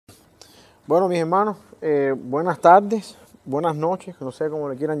Bueno, mis hermanos, buenas tardes, buenas noches, no sé cómo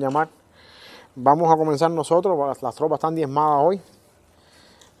le quieran llamar. Vamos a comenzar nosotros, las tropas están diezmadas hoy.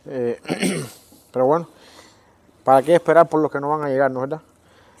 Eh, pero bueno, ¿para qué esperar por los que no van a llegar, no es verdad?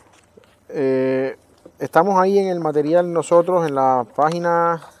 Estamos ahí en el material nosotros, en la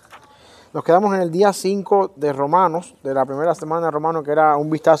página. Nos quedamos en el día 5 de Romanos, de la primera semana de Romanos, que era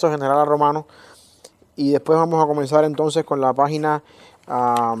un vistazo general a Romanos. Y después vamos a comenzar entonces con la página,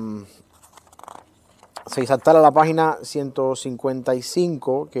 se saltar a la página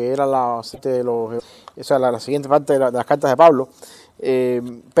 155, que era la siguiente parte de las cartas de Pablo.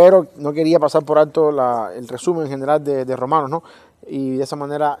 Pero no quería pasar por alto el resumen general de Romanos, ¿no? Y de esa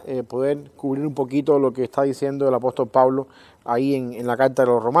manera poder cubrir un poquito lo que está diciendo el apóstol Pablo ahí en la carta de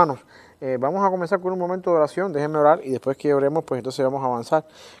los Romanos. Vamos a comenzar con un momento de oración, déjenme orar y después que oremos, pues entonces vamos a avanzar.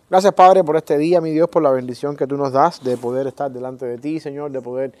 Gracias, Padre, por este día, mi Dios, por la bendición que tú nos das de poder estar delante de ti, Señor, de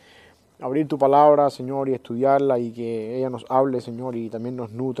poder abrir tu palabra, Señor, y estudiarla y que ella nos hable, Señor, y también nos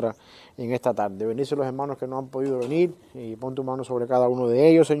nutra en esta tarde. Bendice a los hermanos que no han podido venir y pon tu mano sobre cada uno de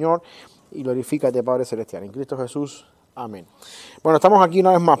ellos, Señor, y glorifícate, Padre Celestial. En Cristo Jesús, amén. Bueno, estamos aquí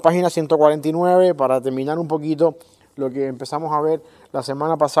una vez más, página 149, para terminar un poquito lo que empezamos a ver la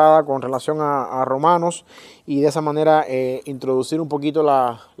semana pasada con relación a Romanos y de esa manera introducir un poquito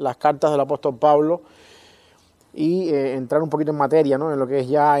las cartas del apóstol Pablo y entrar un poquito en materia, ¿no? En lo que es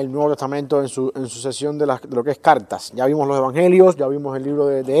ya el Nuevo Testamento en su sesión de lo que es cartas. Ya vimos los evangelios, ya vimos el libro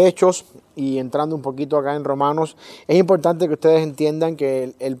de Hechos y entrando un poquito acá en Romanos, es importante que ustedes entiendan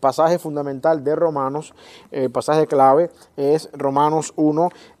que el pasaje fundamental de Romanos, el pasaje clave, es Romanos 1,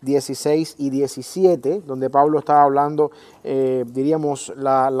 16 y 17, donde Pablo está hablando, diríamos,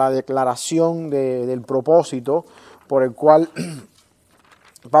 la declaración del propósito por el cual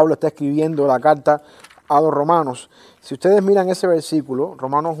Pablo está escribiendo la carta a los romanos. Si ustedes miran ese versículo,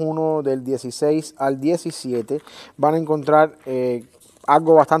 Romanos 1 del 16 al 17, van a encontrar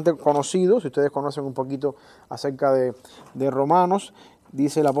algo bastante conocido. Si ustedes conocen un poquito acerca de Romanos,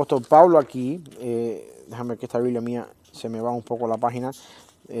 dice el apóstol Pablo aquí, déjame que esta Biblia mía se me va un poco la página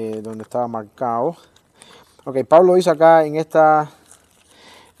donde estaba marcado. Ok, Pablo dice acá en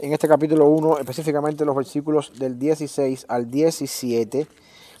este capítulo 1, específicamente los versículos del 16 al 17,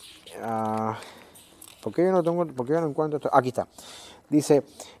 ¿por qué yo no encuentro esto? Aquí está. Dice,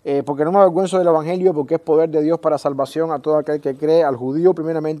 porque no me avergüenzo del evangelio, porque es poder de Dios para salvación a todo aquel que cree, al judío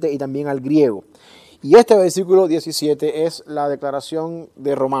primeramente y también al griego. Y este versículo 17 es la declaración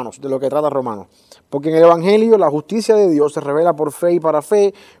de Romanos, de lo que trata Romanos. Porque en el evangelio la justicia de Dios se revela por fe y para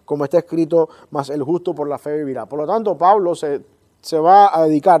fe, como está escrito, mas el justo por la fe vivirá. Por lo tanto, Pablo se va a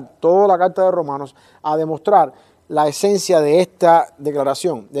dedicar toda la carta de Romanos a demostrar la esencia de esta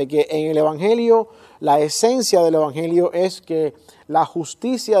declaración, de que en el evangelio, la esencia del evangelio es que la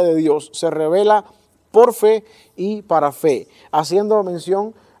justicia de Dios se revela por fe y para fe, haciendo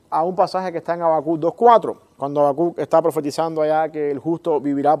mención a un pasaje que está en Habacuc 2:4, cuando Habacuc está profetizando allá que el justo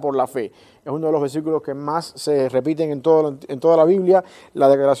vivirá por la fe. Es uno de los versículos que más se repiten en toda la Biblia, la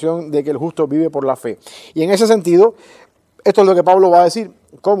declaración de que el justo vive por la fe. Y en ese sentido, esto es lo que Pablo va a decir,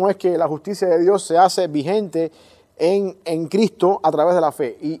 cómo es que la justicia de Dios se hace vigente en Cristo a través de la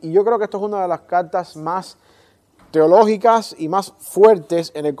fe. Y yo creo que esto es una de las cartas más teológicas y más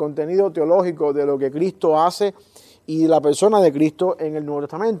fuertes en el contenido teológico de lo que Cristo hace y la persona de Cristo en el Nuevo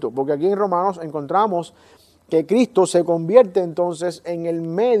Testamento. Porque aquí en Romanos encontramos que Cristo se convierte entonces en el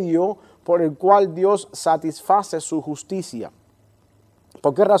medio por el cual Dios satisface su justicia.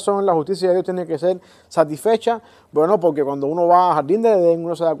 ¿Por qué razón la justicia de Dios tiene que ser satisfecha? Bueno, porque cuando uno va al jardín de Edén,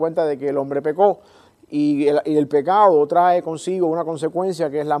 uno se da cuenta de que el hombre pecó. Y el pecado trae consigo una consecuencia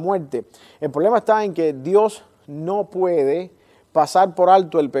que es la muerte. El problema está en que Dios no puede pasar por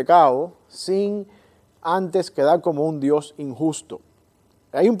alto el pecado sin antes quedar como un Dios injusto.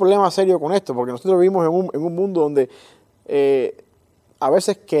 Hay un problema serio con esto, porque nosotros vivimos en un mundo donde a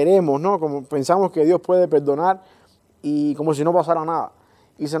veces queremos, ¿no? Como pensamos que Dios puede perdonar y como si no pasara nada.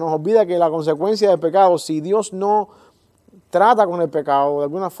 Y se nos olvida que la consecuencia del pecado, si Dios no trata con el pecado, de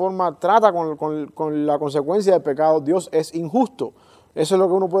alguna forma trata con la consecuencia del pecado, Dios es injusto. Eso es lo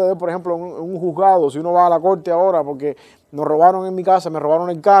que uno puede ver, por ejemplo, en un juzgado. Si uno va a la corte ahora porque nos robaron en mi casa, me robaron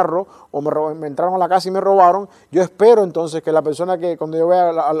el carro, o me entraron a la casa y me robaron, yo espero entonces que la persona que cuando yo vaya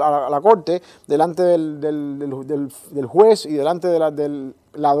a la corte, delante del juez y delante del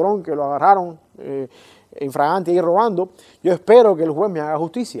ladrón que lo agarraron infragante y robando, yo espero que el juez me haga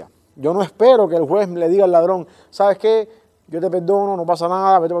justicia. Yo no espero que el juez le diga al ladrón, ¿sabes qué? Yo te perdono, no pasa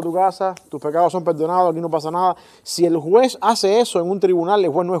nada, vete para tu casa, tus pecados son perdonados, aquí no pasa nada. Si el juez hace eso en un tribunal, el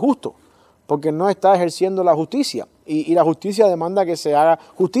juez no es justo, porque no está ejerciendo la justicia. Y la justicia demanda que se haga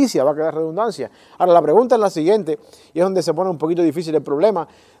justicia, va a quedar redundancia. Ahora, la pregunta es la siguiente, y es donde se pone un poquito difícil el problema.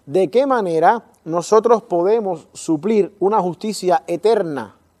 ¿De qué manera nosotros podemos suplir una justicia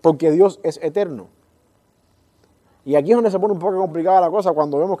eterna? Porque Dios es eterno. Y aquí es donde se pone un poco complicada la cosa,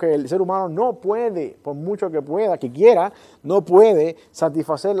 cuando vemos que el ser humano no puede, por mucho que pueda, que quiera, no puede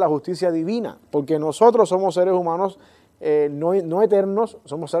satisfacer la justicia divina. Porque nosotros somos seres humanos no eternos,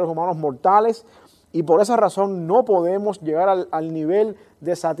 somos seres humanos mortales, y por esa razón no podemos llegar al nivel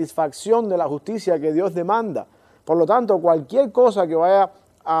de satisfacción de la justicia que Dios demanda. Por lo tanto, cualquier cosa que vaya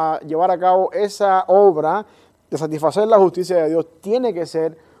a llevar a cabo esa obra de satisfacer la justicia de Dios tiene que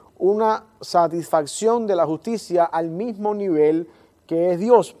ser una satisfacción de la justicia al mismo nivel que es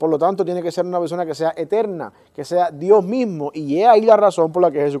Dios. Por lo tanto, tiene que ser una persona que sea eterna, que sea Dios mismo. Y es ahí la razón por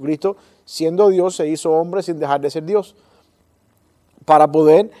la que Jesucristo, siendo Dios, se hizo hombre sin dejar de ser Dios, para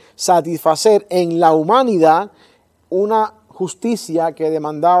poder satisfacer en la humanidad una justicia que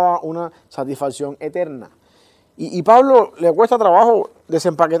demandaba una satisfacción eterna. Y Pablo le cuesta trabajo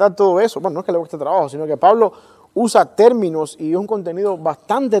desempaquetar todo eso. Bueno, no es que le cueste trabajo, sino que Pablo usa términos y un contenido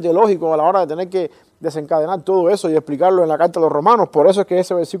bastante teológico a la hora de tener que desencadenar todo eso y explicarlo en la carta a los Romanos. Por eso es que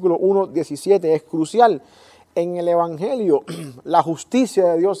ese versículo 1:17 es crucial. En el Evangelio la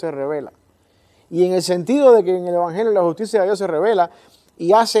justicia de Dios se revela. Y en el sentido de que en el Evangelio la justicia de Dios se revela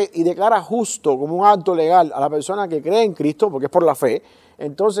y hace y declara justo como un acto legal a la persona que cree en Cristo, porque es por la fe,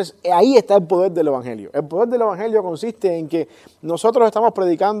 entonces ahí está el poder del Evangelio. El poder del Evangelio consiste en que nosotros estamos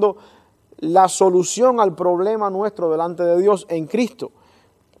predicando la solución al problema nuestro delante de Dios en Cristo.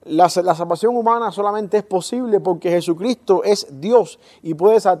 La salvación humana solamente es posible porque Jesucristo es Dios y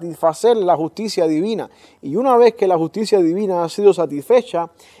puede satisfacer la justicia divina. Y una vez que la justicia divina ha sido satisfecha,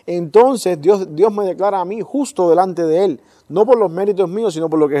 entonces Dios me declara a mí justo delante de Él. No por los méritos míos,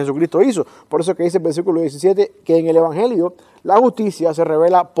 sino por lo que Jesucristo hizo. Por eso que dice el versículo 17 que en el Evangelio la justicia se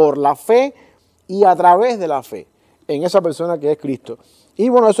revela por la fe y a través de la fe en esa persona que es Cristo. Y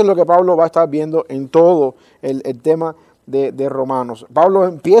bueno, eso es lo que Pablo va a estar viendo en todo el tema de Romanos. Pablo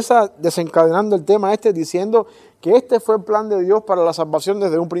empieza desencadenando el tema diciendo que este fue el plan de Dios para la salvación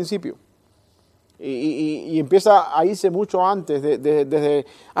desde un principio. Y empieza a irse mucho antes, desde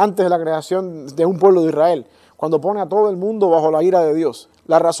antes de la creación de un pueblo de Israel, cuando pone a todo el mundo bajo la ira de Dios.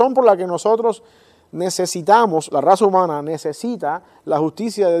 La razón por la que nosotros necesitamos, la raza humana necesita la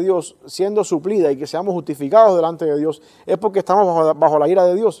justicia de Dios siendo suplida y que seamos justificados delante de Dios, es porque estamos bajo la ira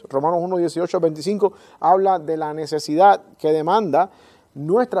de Dios. Romanos 1:18-25 habla de la necesidad que demanda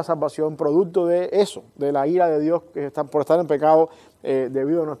nuestra salvación, producto de eso, de la ira de Dios que está por estar en pecado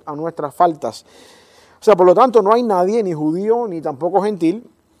debido a nuestras faltas. O sea, por lo tanto, no hay nadie, ni judío, ni tampoco gentil,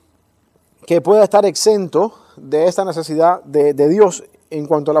 que pueda estar exento de esta necesidad de Dios en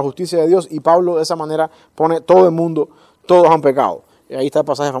cuanto a la justicia de Dios, y Pablo de esa manera pone todo el mundo, todos han pecado. Y ahí está el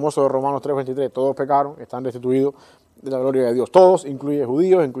pasaje famoso de Romanos 3:23, todos pecaron, están destituidos de la gloria de Dios. Todos, incluye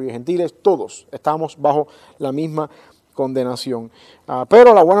judíos, incluye gentiles, todos estamos bajo la misma condenación.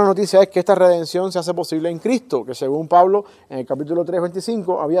 Pero la buena noticia es que esta redención se hace posible en Cristo, que según Pablo, en el capítulo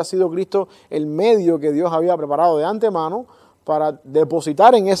 3:25, había sido Cristo el medio que Dios había preparado de antemano para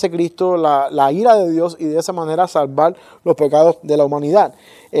depositar en ese Cristo la ira de Dios y de esa manera salvar los pecados de la humanidad.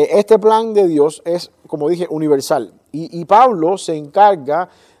 Este plan de Dios es, como dije, universal. Y Pablo se encarga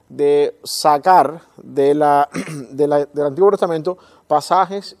de sacar del Antiguo Testamento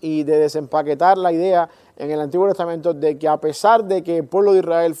pasajes y de desempaquetar la idea en el Antiguo Testamento de que a pesar de que el pueblo de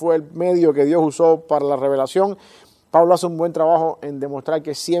Israel fue el medio que Dios usó para la revelación, Pablo hace un buen trabajo en demostrar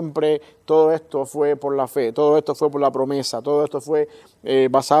que siempre todo esto fue por la fe, todo esto fue por la promesa, todo esto fue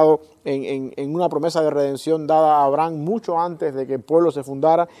basado en una promesa de redención dada a Abraham mucho antes de que el pueblo se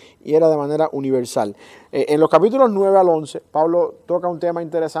fundara y era de manera universal. En los capítulos 9 al 11, Pablo toca un tema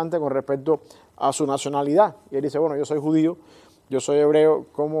interesante con respecto a su nacionalidad. Y él dice, bueno, yo soy judío, yo soy hebreo,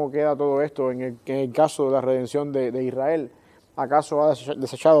 ¿cómo queda todo esto en el caso de la redención de Israel? ¿Acaso ha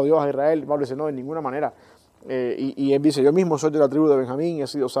desechado Dios a Israel? Pablo dice, no, de ninguna manera. Y él dice, yo mismo soy de la tribu de Benjamín, he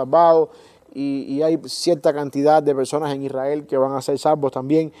sido salvado, y hay cierta cantidad de personas en Israel que van a ser salvos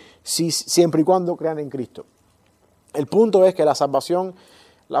también, siempre y cuando crean en Cristo. El punto es que la salvación,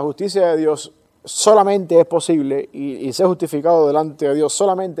 la justicia de Dios solamente es posible, y ser justificado delante de Dios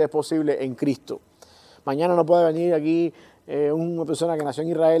solamente es posible en Cristo. Mañana no puede venir aquí una persona que nació en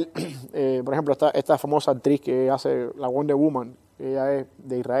Israel, por ejemplo, esta famosa actriz que hace la Wonder Woman, ella es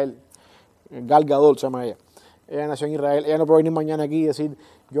de Israel, Gal Gadot se llama ella. Ella nació en Israel, ella no puede venir mañana aquí y decir,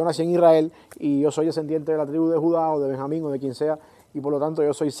 yo nací en Israel y yo soy descendiente de la tribu de Judá o de Benjamín o de quien sea, y por lo tanto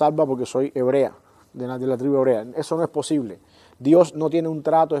yo soy salva porque soy hebrea, de la tribu hebrea. Eso no es posible. Dios no tiene un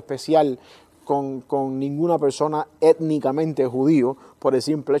trato especial con ninguna persona étnicamente judío por el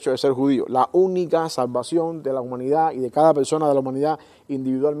simple hecho de ser judío. La única salvación de la humanidad y de cada persona de la humanidad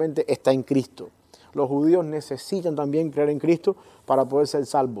individualmente está en Cristo. Los judíos necesitan también creer en Cristo para poder ser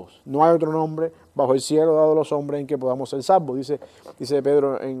salvos. No hay otro nombre bajo el cielo dado a los hombres en que podamos ser salvos, dice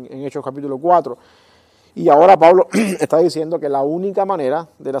Pedro en Hechos capítulo 4. Y ahora Pablo está diciendo que la única manera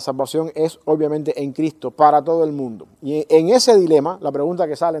de la salvación es obviamente en Cristo para todo el mundo. Y en ese dilema, la pregunta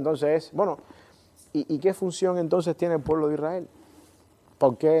que sale entonces es, bueno, ¿y qué función entonces tiene el pueblo de Israel?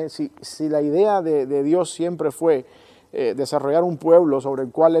 Porque si la idea de Dios siempre fue desarrollar un pueblo sobre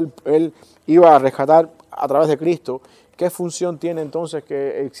el cual él iba a rescatar a través de Cristo, ¿qué función tiene entonces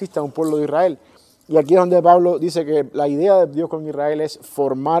que exista un pueblo de Israel? Y aquí es donde Pablo dice que la idea de Dios con Israel es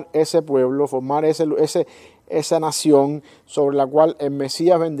formar ese pueblo, formar esa nación sobre la cual el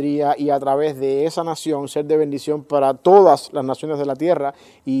Mesías vendría y a través de esa nación ser de bendición para todas las naciones de la tierra.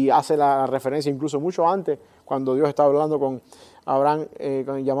 Y hace la referencia incluso mucho antes, cuando Dios estaba hablando con Abraham,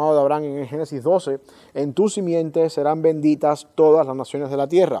 con el llamado de Abraham en Génesis 12, en tu simiente serán benditas todas las naciones de la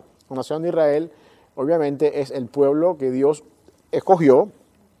tierra. La nación de Israel obviamente es el pueblo que Dios escogió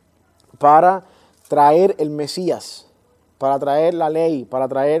para traer el Mesías, para traer la ley, para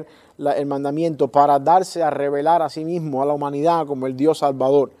traer el mandamiento, para darse a revelar a sí mismo, a la humanidad como el Dios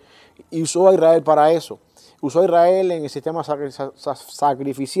Salvador. Y usó a Israel para eso. Usó a Israel en el sistema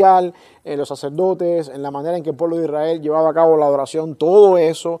sacrificial, en los sacerdotes, en la manera en que el pueblo de Israel llevaba a cabo la adoración. Todo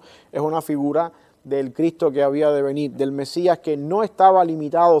eso es una figura del Cristo que había de venir, del Mesías que no estaba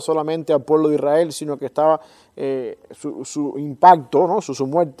limitado solamente al pueblo de Israel, sino que estaba su impacto, ¿no? su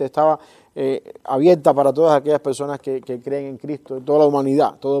muerte estaba abierta para todas aquellas personas que creen en Cristo, toda la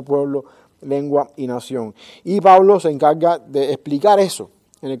humanidad, todo pueblo, lengua y nación. Y Pablo se encarga de explicar eso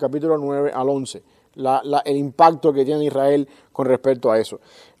en el capítulo 9 al 11, el impacto que tiene Israel con respecto a eso.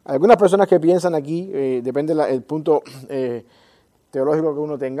 Algunas personas que piensan aquí, depende del punto teológico que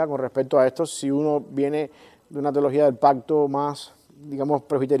uno tenga con respecto a esto, si uno viene de una teología del pacto más, digamos,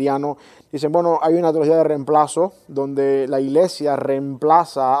 presbiteriano, dicen, bueno, hay una teología de reemplazo donde la iglesia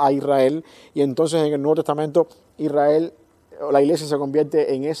reemplaza a Israel y entonces en el Nuevo Testamento la iglesia se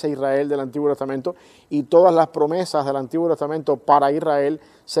convierte en ese Israel del Antiguo Testamento y todas las promesas del Antiguo Testamento para Israel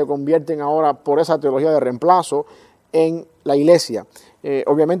se convierten ahora por esa teología de reemplazo en la iglesia.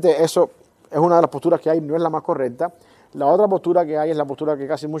 Obviamente eso es una de las posturas que hay, no es la más correcta. La otra postura que hay es la postura que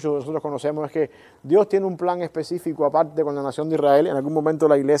casi muchos de nosotros conocemos, es que Dios tiene un plan específico aparte con la nación de Israel. En algún momento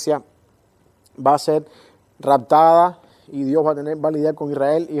la iglesia va a ser raptada y Dios va a lidiar con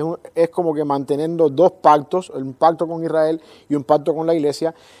Israel. Y es como que manteniendo dos pactos, un pacto con Israel y un pacto con la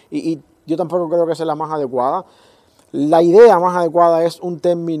iglesia. Y yo tampoco creo que esa es la más adecuada. La idea más adecuada es un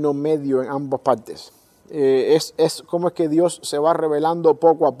término medio en ambas partes. Es como es que Dios se va revelando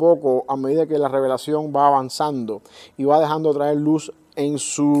poco a poco a medida que la revelación va avanzando y va dejando traer luz en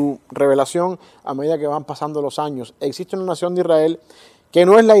su revelación a medida que van pasando los años. Existe una nación de Israel que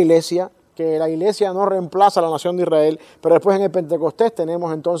no es la iglesia, que la iglesia no reemplaza a la nación de Israel, pero después en el Pentecostés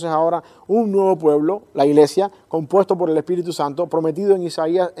tenemos entonces ahora un nuevo pueblo, la iglesia, compuesto por el Espíritu Santo, prometido en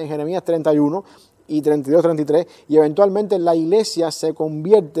Jeremías 31, y 32, 33, y eventualmente la iglesia se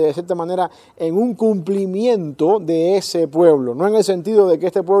convierte de cierta manera en un cumplimiento de ese pueblo, no en el sentido de que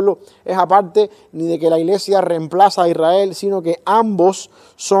este pueblo es aparte ni de que la iglesia reemplaza a Israel, sino que ambos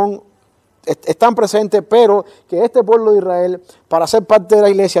están presentes, pero que este pueblo de Israel, para ser parte de la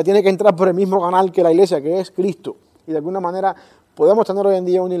iglesia, tiene que entrar por el mismo canal que la iglesia, que es Cristo, y de alguna manera podemos tener hoy en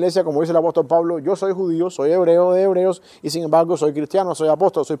día una iglesia, como dice el apóstol Pablo, yo soy judío, soy hebreo de hebreos y sin embargo soy cristiano, soy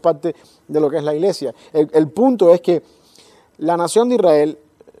apóstol, soy parte de lo que es la iglesia. El punto es que la nación de Israel,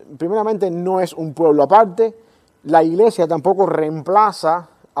 primeramente, no es un pueblo aparte, la iglesia tampoco reemplaza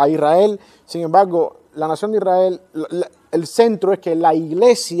a Israel, sin embargo, la nación de Israel, el centro es que la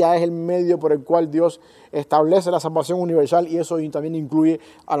iglesia es el medio por el cual Dios establece la salvación universal y eso también incluye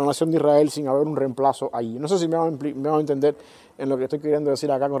a la nación de Israel sin haber un reemplazo allí. No sé si me van a entender en lo que estoy queriendo decir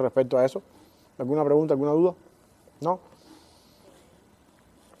acá con respecto a eso. ¿Alguna pregunta, alguna duda? ¿No?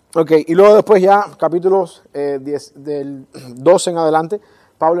 Ok, y luego después ya, capítulos 10, del 12 en adelante,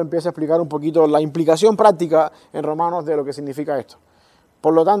 Pablo empieza a explicar un poquito la implicación práctica en Romanos de lo que significa esto.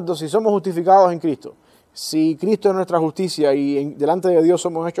 Por lo tanto, si somos justificados en Cristo, si Cristo es nuestra justicia y delante de Dios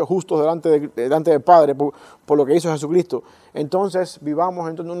somos hechos justos delante del Padre por lo que hizo Jesucristo, entonces vivamos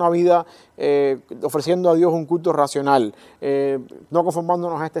entonces una vida ofreciendo a Dios un culto racional, no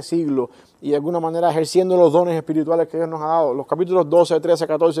conformándonos a este siglo y de alguna manera ejerciendo los dones espirituales que Dios nos ha dado. Los capítulos 12, 13,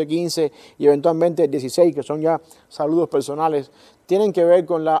 14, 15 y eventualmente 16, que son ya saludos personales, tienen que ver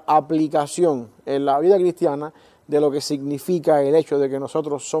con la aplicación en la vida cristiana de lo que significa el hecho de que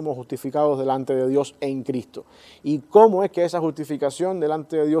nosotros somos justificados delante de Dios en Cristo. Y cómo es que esa justificación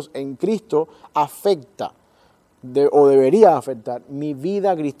delante de Dios en Cristo afecta o debería afectar mi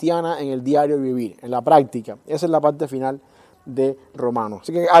vida cristiana en el diario vivir, en la práctica. Esa es la parte final de Romanos.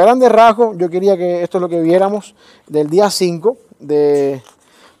 Así que a grandes rasgos yo quería que esto es lo que viéramos del día 5 de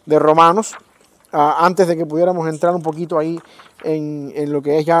Romanos, antes de que pudiéramos entrar un poquito ahí en lo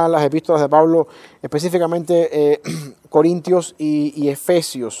que es ya las epístolas de Pablo, específicamente Corintios y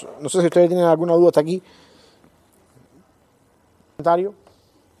Efesios. No sé si ustedes tienen alguna duda hasta aquí. ¿Comentario?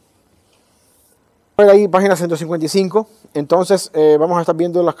 Ahí, página 155. Entonces, vamos a estar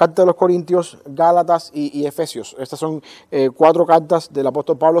viendo las cartas de los Corintios, Gálatas y Efesios. Estas son 4 cartas del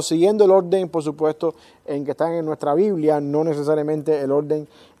apóstol Pablo, siguiendo el orden, por supuesto, en que están en nuestra Biblia, no necesariamente el orden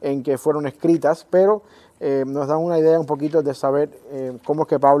en que fueron escritas, pero nos dan una idea un poquito de saber cómo es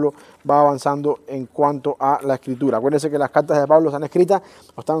que Pablo va avanzando en cuanto a la escritura. Acuérdense que las cartas de Pablo están escritas,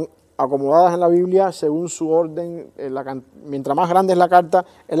 están acomodadas en la Biblia según su orden. Mientras más grande es la carta,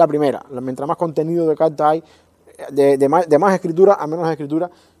 es la primera. Mientras más contenido de carta hay, de más escritura a menos escritura,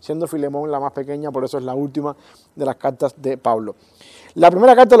 siendo Filemón la más pequeña, por eso es la última de las cartas de Pablo. La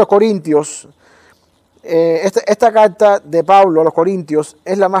primera carta de los Corintios, esta carta de Pablo a los Corintios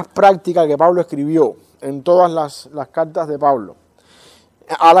es la más práctica que Pablo escribió en todas las cartas de Pablo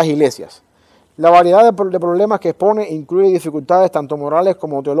a las iglesias. La variedad de problemas que expone incluye dificultades tanto morales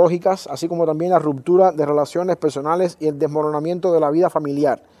como teológicas, así como también la ruptura de relaciones personales y el desmoronamiento de la vida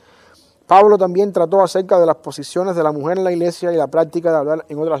familiar. Pablo también trató acerca de las posiciones de la mujer en la iglesia y la práctica de hablar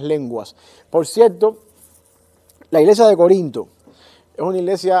en otras lenguas. Por cierto, la iglesia de Corinto es una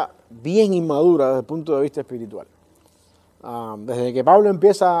iglesia bien inmadura desde el punto de vista espiritual. Desde que Pablo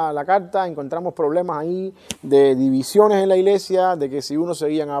empieza la carta encontramos problemas ahí de divisiones en la iglesia, de que si unos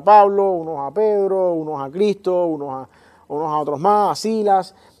seguían a Pablo, unos a Pedro, unos a Cristo, unos a otros más, a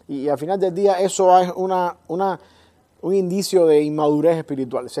Silas, y al final del día eso es un indicio de inmadurez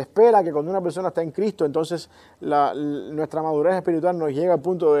espiritual. Se espera que cuando una persona está en Cristo, entonces nuestra madurez espiritual nos llega al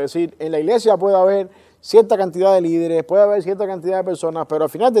punto de decir, en la iglesia puede haber cierta cantidad de líderes, puede haber cierta cantidad de personas, pero al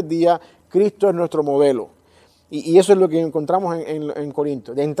final del día Cristo es nuestro modelo. Y eso es lo que encontramos en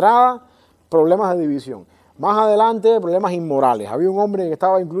Corinto. De entrada, problemas de división. Más adelante, problemas inmorales. Había un hombre que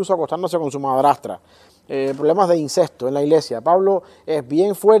estaba incluso acostándose con su madrastra. Problemas de incesto en la iglesia. Pablo es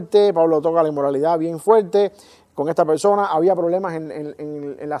bien fuerte, Pablo toca la inmoralidad bien fuerte con esta persona. Había problemas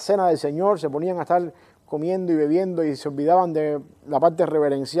en la cena del Señor, se ponían a estar comiendo y bebiendo y se olvidaban de la parte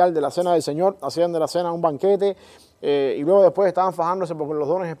reverencial de la cena del Señor, hacían de la cena un banquete y luego después estaban fajándose por los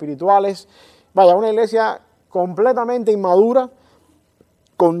dones espirituales. Vaya, una iglesia completamente inmadura,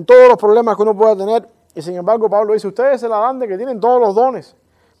 con todos los problemas que uno pueda tener, y sin embargo Pablo dice, ustedes se la dan de que tienen todos los dones,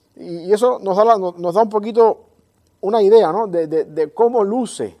 y eso nos da un poquito una idea, ¿no? de cómo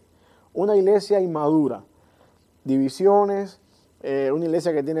luce una iglesia inmadura, divisiones, una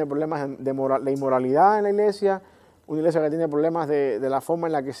iglesia que tiene problemas de inmoralidad en la iglesia, una iglesia que tiene problemas de la forma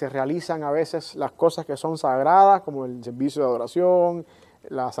en la que se realizan a veces las cosas que son sagradas, como el servicio de adoración,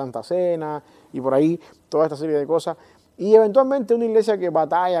 la Santa Cena y por ahí toda esta serie de cosas, y eventualmente una iglesia que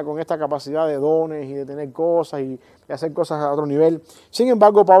batalla con esta capacidad de dones y de tener cosas y hacer cosas a otro nivel. Sin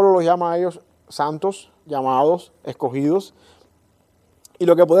embargo, Pablo los llama a ellos santos, llamados, escogidos, y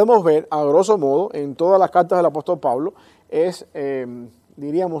lo que podemos ver a grosso modo en todas las cartas del apóstol Pablo es,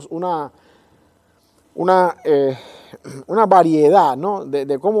 diríamos, una variedad, ¿no?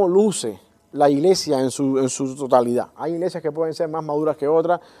 de cómo luce la iglesia en su totalidad. Hay iglesias que pueden ser más maduras que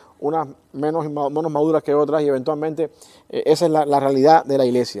otras, unas menos maduras que otras, y eventualmente esa es la realidad de la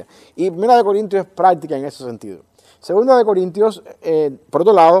iglesia. Y Primera de Corintios es práctica en ese sentido. Segunda de Corintios, por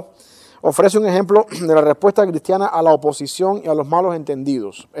otro lado, ofrece un ejemplo de la respuesta cristiana a la oposición y a los malos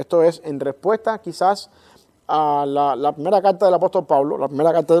entendidos. Esto es, en respuesta quizás a la primera carta del apóstol Pablo, la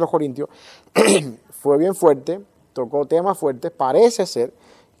primera carta de los Corintios, fue bien fuerte, tocó temas fuertes, parece ser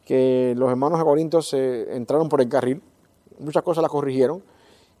que los hermanos de Corinto se entraron por el carril, muchas cosas las corrigieron,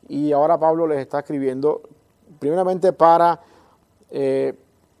 y ahora Pablo les está escribiendo, primeramente para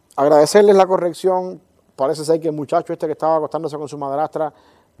agradecerles la corrección. Parece ser que el muchacho que estaba acostándose con su madrastra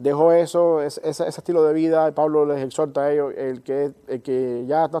dejó ese estilo de vida, y Pablo les exhorta a ellos, el que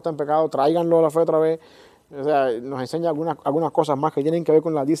ya no está en pecado, tráiganlo a la fe otra vez. O sea, nos enseña algunas cosas más que tienen que ver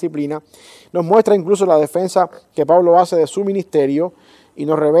con la disciplina. Nos muestra incluso la defensa que Pablo hace de su ministerio y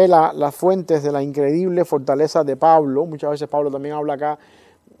nos revela las fuentes de la increíble fortaleza de Pablo. Muchas veces Pablo también habla acá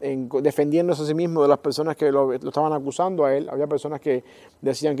defendiéndose a sí mismo de las personas que lo estaban acusando a él. Había personas que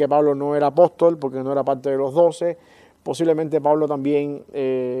decían que Pablo no era apóstol porque no era parte de los 12. Posiblemente Pablo también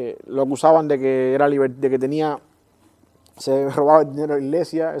lo acusaban de que tenía se robaba el dinero de la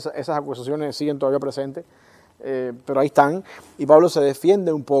iglesia. Esas acusaciones siguen todavía presentes, pero ahí están. Y Pablo se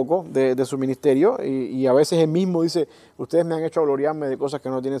defiende un poco de su ministerio y a veces él mismo dice, ustedes me han hecho gloriarme de cosas que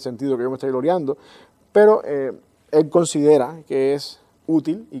no tienen sentido, que yo me estoy gloriando. Pero él considera que es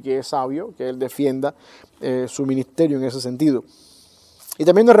útil y que es sabio que él defienda su ministerio en ese sentido. Y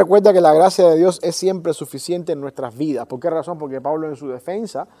también nos recuerda que la gracia de Dios es siempre suficiente en nuestras vidas. ¿Por qué razón? Porque Pablo, en su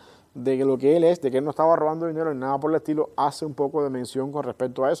defensa de lo que él es, de que él no estaba robando dinero ni nada por el estilo, hace un poco de mención con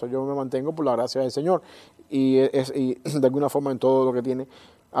respecto a eso. Yo me mantengo por la gracia del Señor y de alguna forma en todo lo que tiene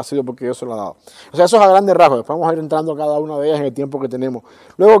ha sido porque Dios se lo ha dado. O sea, eso es a grandes rasgos. Después vamos a ir entrando a cada una de ellas en el tiempo que tenemos.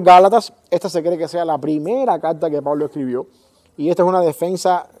 Luego Gálatas, esta se cree que sea la primera carta que Pablo escribió y esta es una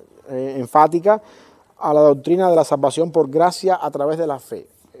defensa enfática a la doctrina de la salvación por gracia a través de la fe.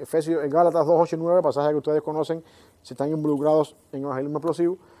 Gálatas 2, 8 y 9, pasaje que ustedes conocen, si están involucrados en evangelismo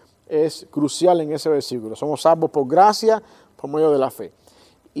explosivo, es crucial en ese versículo. Somos salvos por gracia, por medio de la fe.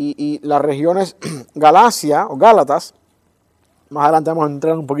 Y las regiones Galacia o Gálatas, más adelante vamos a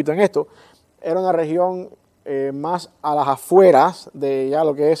entrar un poquito en esto, era una región más a las afueras de ya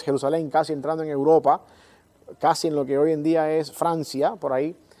lo que es Jerusalén, casi entrando en Europa, casi en lo que hoy en día es Francia, por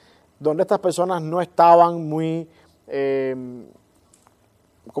ahí, donde estas personas no estaban muy, no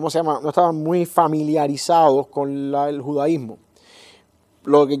estaban muy familiarizados con el judaísmo.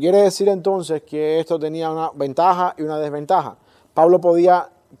 Lo que quiere decir entonces que esto tenía una ventaja y una desventaja. Pablo podía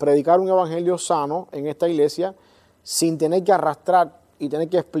predicar un evangelio sano en esta iglesia sin tener que arrastrar y tener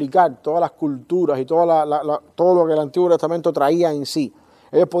que explicar todas las culturas y todo lo que el Antiguo Testamento traía en sí.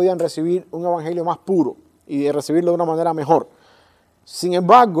 Ellos podían recibir un evangelio más puro y recibirlo de una manera mejor. Sin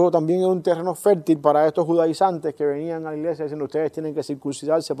embargo, también es un terreno fértil para estos judaizantes que venían a la iglesia diciendo ustedes tienen que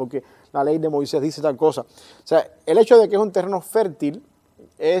circuncidarse porque la ley de Moisés dice tal cosa. O sea, el hecho de que es un terreno fértil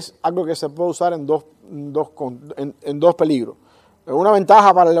es algo que se puede usar en dos peligros. Es una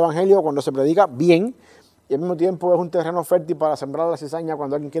ventaja para el evangelio cuando se predica bien y al mismo tiempo es un terreno fértil para sembrar la cizaña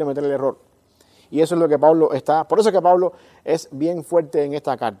cuando alguien quiere meter el error. Y eso es lo que Pablo está, por eso es que Pablo es bien fuerte en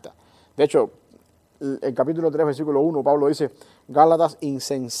esta carta. De hecho, el capítulo 3, versículo 1, Pablo dice, Gálatas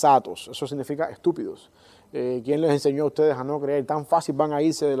insensatos, eso significa estúpidos. ¿Quién les enseñó a ustedes a no creer? Tan fácil van a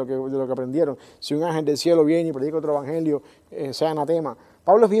irse de lo que aprendieron. Si un ángel del cielo viene y predica otro evangelio, sea anatema.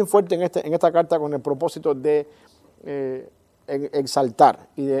 Pablo es bien fuerte en esta carta con el propósito de exaltar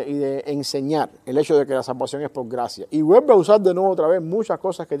y de enseñar el hecho de que la salvación es por gracia. Y vuelve a usar de nuevo otra vez muchas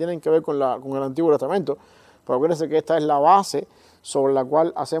cosas que tienen que ver con el Antiguo Testamento, pero acuérdense que esta es la base sobre la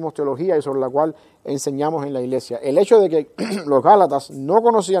cual hacemos teología y sobre la cual enseñamos en la iglesia. El hecho de que los Gálatas no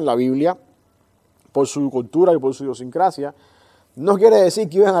conocían la Biblia por su cultura y por su idiosincrasia, no quiere decir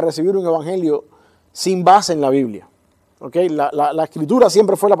que iban a recibir un evangelio sin base en la Biblia. ¿Okay? La escritura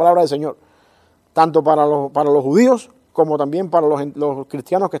siempre fue la palabra del Señor, tanto para los judíos como también para los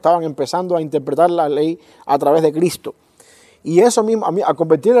cristianos que estaban empezando a interpretar la ley a través de Cristo. Y eso mismo, a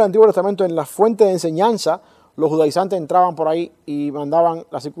convertir el Antiguo Testamento en la fuente de enseñanza, los judaizantes entraban por ahí y mandaban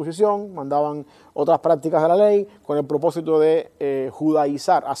la circuncisión, mandaban otras prácticas de la ley con el propósito de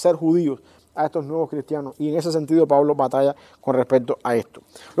judaizar, hacer judíos a estos nuevos cristianos. Y en ese sentido Pablo batalla con respecto a esto.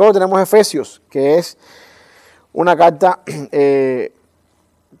 Luego tenemos Efesios, que es una carta,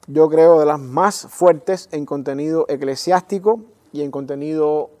 yo creo, de las más fuertes en contenido eclesiástico y en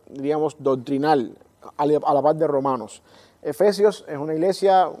contenido, digamos, doctrinal, a la par de Romanos. Efesios es una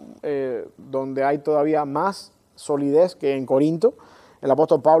iglesia donde hay todavía más solidez que en Corinto. El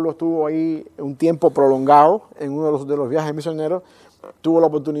apóstol Pablo estuvo ahí un tiempo prolongado en uno de los viajes misioneros. Tuvo la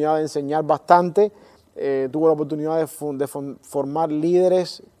oportunidad de enseñar bastante, tuvo la oportunidad de formar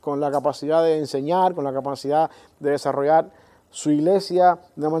líderes con la capacidad de enseñar, con la capacidad de desarrollar su iglesia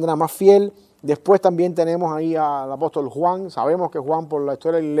de una manera más fiel. Después también tenemos ahí al apóstol Juan. Sabemos que Juan, por la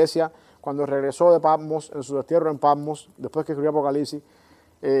historia de la iglesia, cuando regresó de Patmos, en su destierro en Patmos, después que escribió Apocalipsis,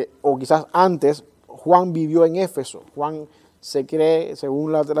 o quizás antes, Juan vivió en Éfeso. Juan se cree,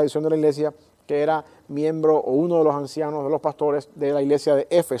 según la tradición de la iglesia, que era miembro o uno de los ancianos, de los pastores de la iglesia de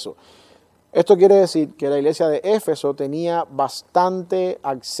Éfeso. Esto quiere decir que la iglesia de Éfeso tenía bastante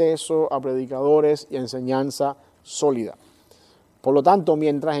acceso a predicadores y enseñanza sólida. Por lo tanto,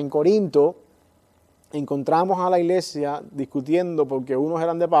 mientras en Corinto encontramos a la iglesia discutiendo porque unos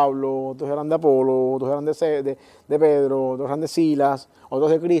eran de Pablo, otros eran de Apolo, otros eran de Pedro, otros eran de Silas,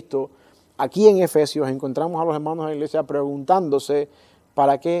 otros de Cristo, aquí en Efesios encontramos a los hermanos de la iglesia preguntándose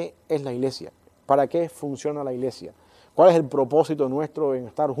 ¿para qué es la iglesia? ¿Para qué funciona la iglesia? ¿Cuál es el propósito nuestro en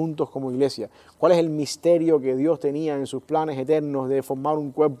estar juntos como iglesia? ¿Cuál es el misterio que Dios tenía en sus planes eternos de formar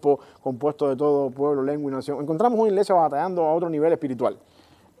un cuerpo compuesto de todo pueblo, lengua y nación? Encontramos una iglesia batallando a otro nivel espiritual,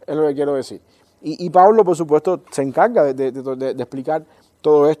 es lo que quiero decir. Y Pablo, por supuesto, se encarga de explicar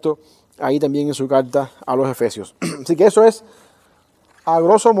todo esto ahí también en su carta a los Efesios. Así que eso es, a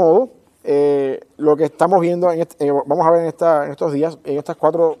grosso modo, lo que estamos viendo, vamos a ver en estos días, en estas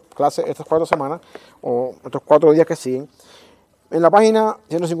 4 clases, estas 4 semanas, o estos 4 días que siguen. En la página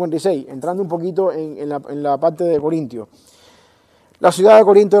 156, entrando un poquito en la parte de Corintios. La ciudad de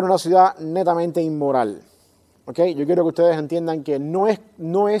Corinto era una ciudad netamente inmoral. ¿Okay? Yo quiero que ustedes entiendan que no es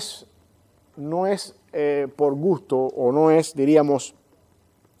por gusto, o no es, diríamos,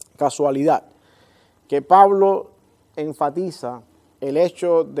 casualidad, que Pablo enfatiza el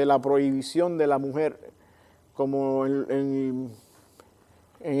hecho de la prohibición de la mujer como en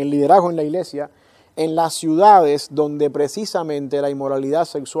el liderazgo en la iglesia, en las ciudades donde precisamente la inmoralidad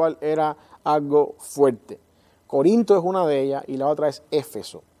sexual era algo fuerte. Corinto es una de ellas y la otra es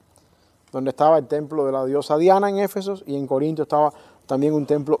Éfeso, donde estaba el templo de la diosa Diana en Éfeso, y en Corinto estaba también un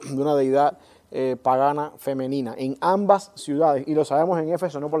templo de una deidad pagana femenina. En ambas ciudades, y lo sabemos en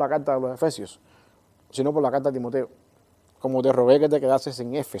Éfeso no por la carta de los Efesios, sino por la carta de Timoteo. Como te rogué que te quedases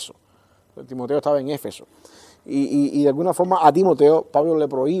en Éfeso. Timoteo estaba en Éfeso. Y de alguna forma a Timoteo, Pablo le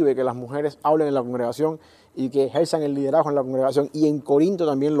prohíbe que las mujeres hablen en la congregación y que ejerzan el liderazgo en la congregación, y en Corinto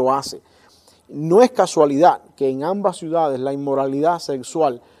también lo hace. No es casualidad que en ambas ciudades la inmoralidad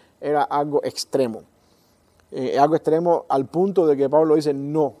sexual era algo extremo. Algo extremo al punto de que Pablo dice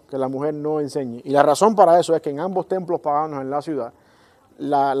no, que la mujer no enseñe. Y la razón para eso es que en ambos templos paganos en la ciudad,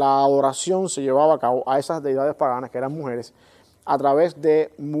 la adoración se llevaba a cabo a esas deidades paganas, que eran mujeres, a través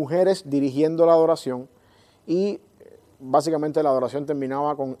de mujeres dirigiendo la adoración, y básicamente la adoración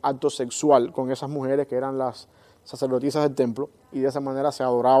terminaba con acto sexual con esas mujeres que eran las sacerdotisas del templo, y de esa manera se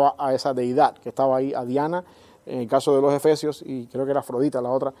adoraba a esa deidad que estaba ahí, a Diana en el caso de los Efesios, y creo que era Afrodita la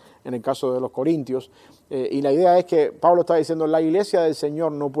otra en el caso de los Corintios. Y la idea es que Pablo está diciendo, la iglesia del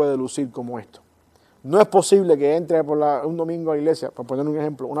Señor no puede lucir como esto. No es posible que entre un domingo a la iglesia, por poner un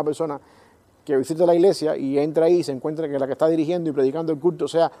ejemplo, una persona que visite la iglesia y entre ahí y se encuentre que la que está dirigiendo y predicando el culto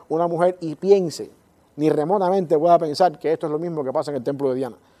sea una mujer, y piense, ni remotamente pueda pensar que esto es lo mismo que pasa en el templo de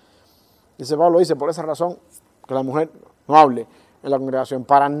Diana. Dice Pablo, dice, por esa razón que la mujer no hable en la congregación,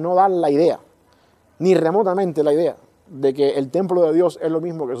 para no dar la idea, ni remotamente la idea, de que el templo de Dios es lo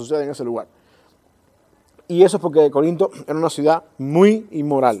mismo que sucede en ese lugar. Y eso es porque Corinto era una ciudad muy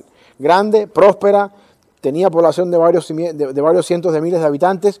inmoral, grande, próspera, tenía población de varios cientos de miles de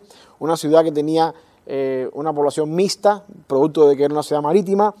habitantes, una ciudad que tenía una población mixta, producto de que era una ciudad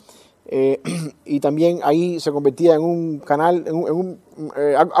marítima, y también ahí se convertía en un canal,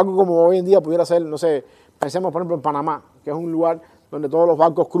 algo como hoy en día pudiera ser, no sé, pensemos por ejemplo en Panamá, que es un lugar donde todos los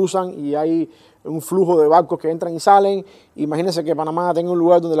barcos cruzan y hay un flujo de barcos que entran y salen. Imagínense que Panamá tenga un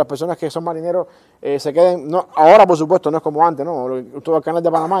lugar donde las personas que son marineros se queden, no, ahora por supuesto no es como antes, ¿no? Todo el canal de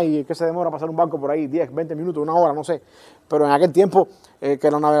Panamá, y que se demora pasar un barco por ahí 10, 20 minutos, una hora, no sé, pero en aquel tiempo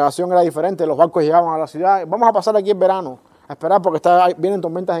que la navegación era diferente, los barcos llegaban a la ciudad, vamos a pasar aquí el verano a esperar porque vienen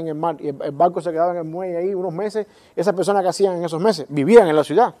tormentas en el mar, y el barco se quedaba en el muelle ahí unos meses. Esas personas que hacían en esos meses vivían en la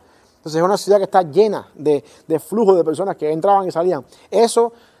ciudad. Entonces es una ciudad que está llena de flujo de personas que entraban y salían.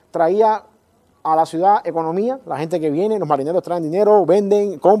 Eso traía a la ciudad economía, la gente que viene, los marineros traen dinero,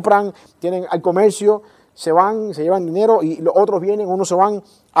 venden, compran, hay comercio, se van, se llevan dinero, y los otros vienen, unos se van,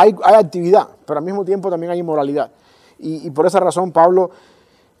 hay actividad, pero al mismo tiempo también hay inmoralidad. Y por esa razón Pablo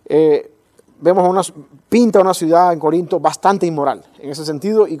pinta una ciudad en Corinto bastante inmoral, en ese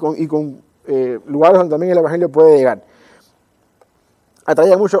sentido, y con lugares donde también el evangelio puede llegar.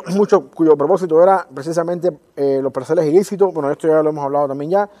 Atraía mucho cuyo propósito era precisamente los placeres ilícitos. Bueno, esto ya lo hemos hablado también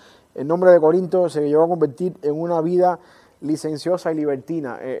ya. El nombre de Corinto se llegó a convertir en una vida licenciosa y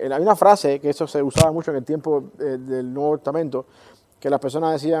libertina. Hay una frase que eso se usaba mucho en el tiempo del Nuevo Testamento, que las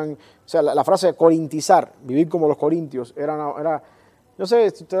personas decían, o sea, la frase corintizar, vivir como los corintios, era no sé,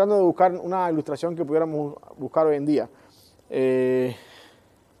 estoy tratando de buscar una ilustración que pudiéramos buscar hoy en día.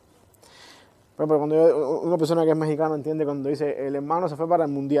 Por ejemplo, cuando una persona que es mexicana entiende cuando dice el hermano se fue para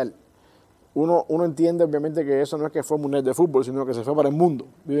el mundial. Uno entiende obviamente que eso no es que fue un mundial de fútbol, sino que se fue para el mundo,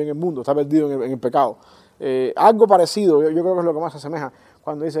 vive en el mundo, está perdido en el pecado. Algo parecido, yo creo que es lo que más se asemeja.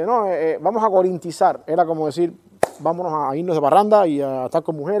 Cuando dice, no, vamos a corintizar, era como decir, vámonos a irnos de parranda y a estar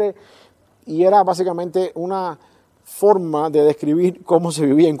con mujeres, y era básicamente una forma de describir cómo se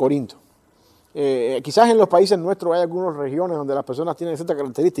vivía en Corinto. Quizás en los países nuestros hay algunas regiones donde las personas tienen ciertas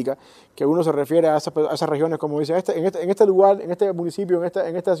características que uno se refiere a esas regiones, como dice, en este lugar, en este municipio,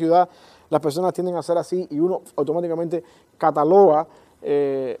 en esta ciudad, las personas tienden a ser así, y uno automáticamente cataloga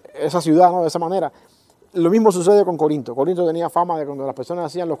esa ciudad, ¿no?, de esa manera. Lo mismo sucede con Corinto. Corinto tenía fama de cuando las personas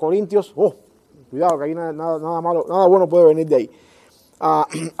decían los corintios, cuidado que ahí nada malo, nada bueno puede venir de ahí.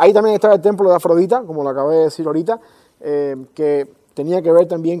 Ahí también estaba el templo de Afrodita, como lo acabé de decir ahorita, que tenía que ver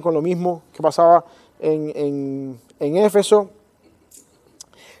también con lo mismo que pasaba en Éfeso.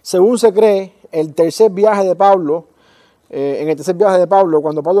 Según se cree, el tercer viaje de Pablo,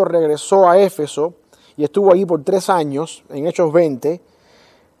 cuando Pablo regresó a Éfeso y estuvo allí por 3 años, en Hechos 20,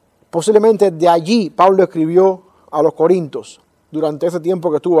 posiblemente de allí Pablo escribió a los Corintios. Durante ese tiempo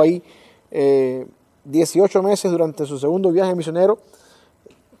que estuvo ahí, 18 meses durante su segundo viaje misionero,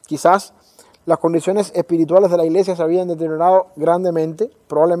 quizás las condiciones espirituales de la iglesia se habían deteriorado grandemente.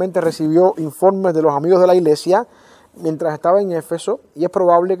 Probablemente recibió informes de los amigos de la iglesia mientras estaba en Éfeso, y es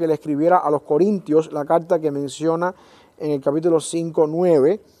probable que le escribiera a los Corintios la carta que menciona en el capítulo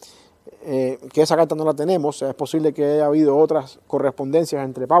 5:9, que esa carta no la tenemos. Es posible que haya habido otras correspondencias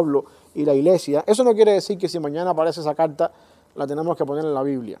entre Pablo y la iglesia. Eso no quiere decir que si mañana aparece esa carta la tenemos que poner en la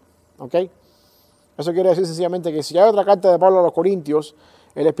Biblia, ¿ok? Eso quiere decir sencillamente que si hay otra carta de Pablo a los Corintios,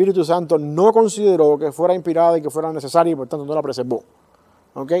 el Espíritu Santo no consideró que fuera inspirada y que fuera necesaria, y por tanto no la preservó.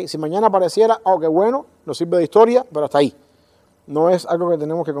 ¿Okay? Si mañana apareciera, qué bueno, nos sirve de historia, pero hasta ahí. No es algo que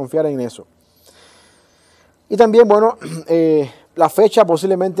tenemos que confiar en eso. Y también, bueno, la fecha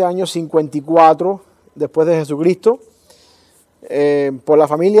posiblemente año 54 después de Jesucristo, por la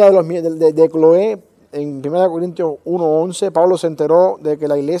familia de Cloé. En 1 Corintios 1:11, Pablo se enteró de que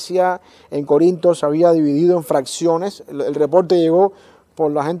la iglesia en Corinto se había dividido en fracciones. El reporte llegó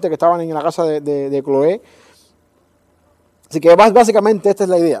por la gente que estaban en la casa de Cloé. Así que básicamente esta es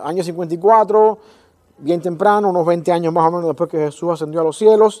la idea. Año 54, bien temprano, unos 20 años más o menos después que Jesús ascendió a los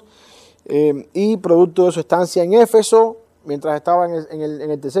cielos. Y producto de su estancia en Éfeso, mientras estaba en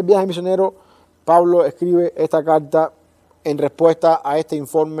el tercer viaje misionero, Pablo escribe esta carta en respuesta a este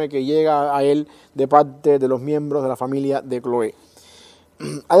informe que llega a él de parte de los miembros de la familia de Cloé.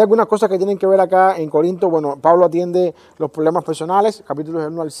 Hay algunas cosas que tienen que ver acá en Corinto. Bueno, Pablo atiende los problemas personales, capítulos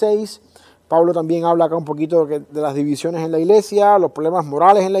del 1 al 6. Pablo también habla acá un poquito de las divisiones en la iglesia, los problemas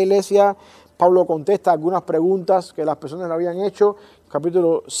morales en la iglesia. Pablo contesta algunas preguntas que las personas le habían hecho,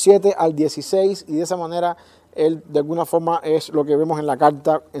 capítulo 7 al 16, y de esa manera él de alguna forma es lo que vemos en la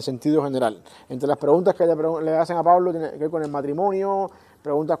carta en sentido general. Entre las preguntas que le hacen a Pablo tiene que ver con el matrimonio,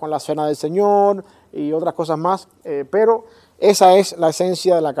 preguntas con la cena del Señor y otras cosas más, pero esa es la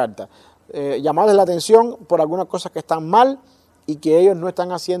esencia de la carta. Llamarles la atención por algunas cosas que están mal y que ellos no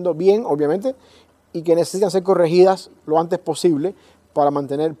están haciendo bien, obviamente, y que necesitan ser corregidas lo antes posible para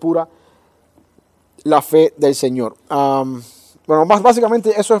mantener pura la fe del Señor. Bueno,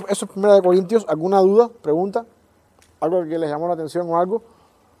 básicamente eso es 1 Corintios. ¿Alguna duda, pregunta? ¿Algo que les llamó la atención o algo?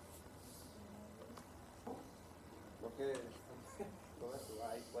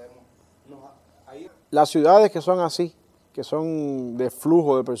 Las ciudades que son así, que son de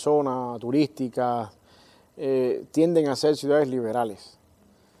flujo de personas turísticas, tienden a ser ciudades liberales.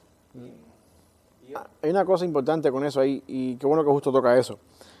 Hay una cosa importante con eso ahí, y qué bueno que justo toca eso.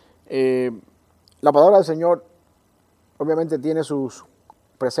 La palabra del Señor obviamente tiene sus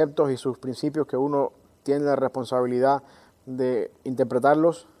preceptos y sus principios que uno tiene la responsabilidad de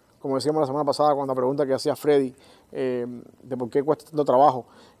interpretarlos. Como decíamos la semana pasada cuando la pregunta que hacía Freddy de por qué cuesta tanto trabajo,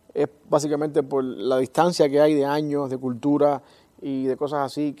 es básicamente por la distancia que hay de años, de cultura y de cosas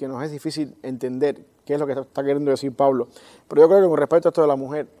así, que nos es difícil entender qué es lo que está queriendo decir Pablo. Pero yo creo que con respecto a esto de la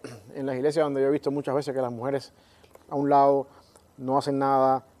mujer, en las iglesias donde yo he visto muchas veces que las mujeres a un lado no hacen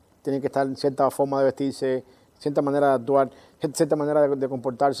nada, tienen que estar en cierta forma de vestirse, cierta manera de actuar, cierta manera de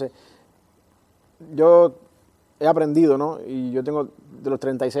comportarse. Yo he aprendido, ¿no? Y yo tengo, de los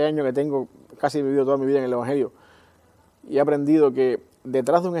 36 años que tengo, casi he vivido toda mi vida en el Evangelio, y he aprendido que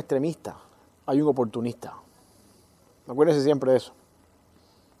detrás de un extremista hay un oportunista. Acuérdense siempre de eso.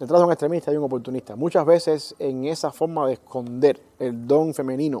 Detrás de un extremista hay un oportunista. Muchas veces en esa forma de esconder el don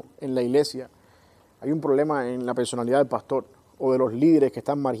femenino en la iglesia hay un problema en la personalidad del pastor o de los líderes que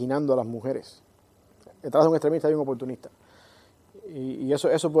están marginando a las mujeres. Detrás de un extremista hay un oportunista. Y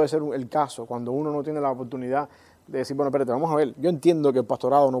eso puede ser el caso cuando uno no tiene la oportunidad de decir, bueno, espérate, vamos a ver. Yo entiendo que el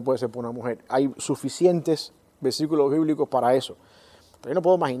pastorado no puede ser por una mujer. Hay suficientes versículos bíblicos para eso. Pero yo no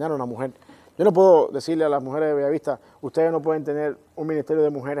puedo imaginar a una mujer. Yo no puedo decirle a las mujeres de Bellavista, ustedes no pueden tener un ministerio de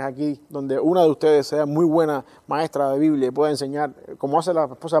mujeres aquí donde una de ustedes sea muy buena maestra de Biblia y pueda enseñar, como hace la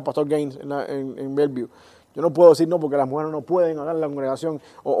esposa del pastor Gaines en Bellevue. Yo no puedo decir no porque las mujeres no pueden hablar en la congregación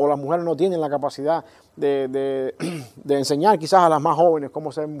o las mujeres no tienen la capacidad de enseñar quizás a las más jóvenes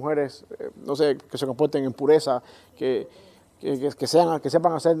cómo ser mujeres, no sé, que se comporten en pureza, que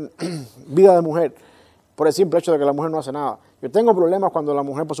sepan hacer vida de mujer por el simple hecho de que la mujer no hace nada. Yo tengo problemas cuando la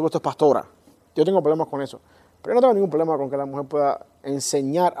mujer, por supuesto, es pastora. Yo tengo problemas con eso. Pero yo no tengo ningún problema con que la mujer pueda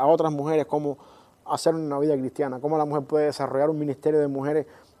enseñar a otras mujeres cómo hacer una vida cristiana, cómo la mujer puede desarrollar un ministerio de mujeres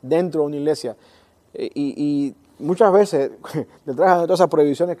dentro de una iglesia. Y muchas veces, detrás de todas esas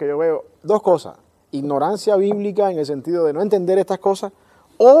prohibiciones que yo veo, dos cosas: ignorancia bíblica en el sentido de no entender estas cosas,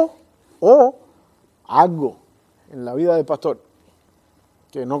 o algo en la vida del pastor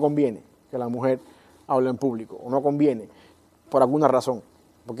que no conviene que la mujer hable en público, o no conviene por alguna razón,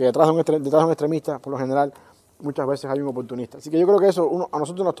 porque detrás de un extremista, por lo general, muchas veces hay un oportunista. Así que yo creo que eso, a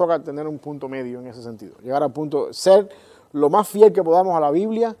nosotros nos toca tener un punto medio en ese sentido, llegar al punto, ser lo más fiel que podamos a la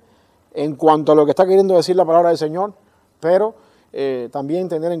Biblia en cuanto a lo que está queriendo decir la palabra del Señor, pero también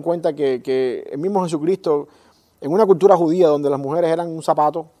tener en cuenta que el mismo Jesucristo, en una cultura judía donde las mujeres eran un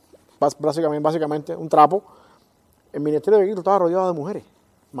zapato, básicamente un trapo, el ministerio de Cristo estaba rodeado de mujeres.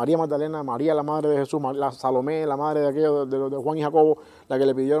 María Magdalena, María la madre de Jesús, la Salomé, la madre de aquellos de Juan y Jacobo, la que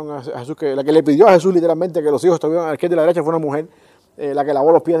le pidieron a Jesús, la que le pidió a Jesús literalmente que los hijos estuvieran a la izquierda y a la derecha, fue una mujer, la que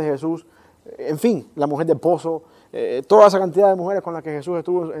lavó los pies de Jesús, en fin, la mujer del pozo, toda esa cantidad de mujeres con las que Jesús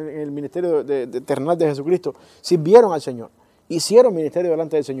estuvo en el ministerio terrenal de Jesucristo, sirvieron al Señor, hicieron ministerio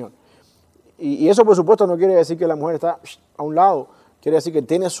delante del Señor. Y eso, por supuesto, no quiere decir que la mujer está a un lado, quiere decir que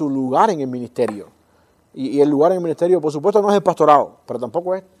tiene su lugar en el ministerio. Y el lugar en el ministerio, por supuesto, no es el pastorado, pero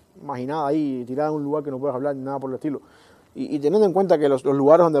tampoco es imaginada ahí, tirada en un lugar que no puedes hablar ni nada por el estilo. Y teniendo en cuenta que los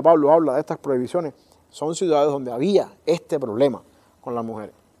lugares donde Pablo habla de estas prohibiciones son ciudades donde había este problema con las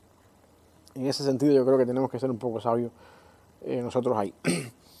mujeres. En ese sentido yo creo que tenemos que ser un poco sabios nosotros ahí.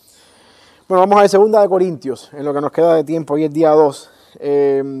 Bueno, vamos a ver 2 Corintios, en lo que nos queda de tiempo, hoy es día 2.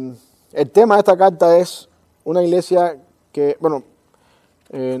 El tema de esta carta es una iglesia que, bueno,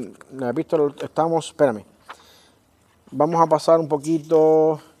 en la epístola espérame, vamos a pasar un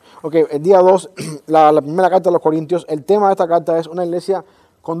poquito, ok, el día 2, la primera carta de los Corintios, el tema de esta carta es una iglesia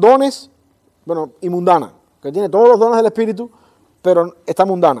con dones, bueno, y mundana, que tiene todos los dones del Espíritu, pero está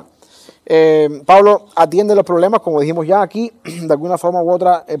mundana. Pablo atiende los problemas, como dijimos ya aquí, de alguna forma u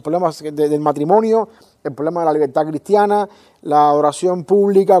otra, el problema del matrimonio, el problema de la libertad cristiana, la adoración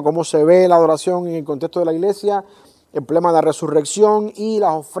pública, cómo se ve la adoración en el contexto de la iglesia, el problema de la resurrección y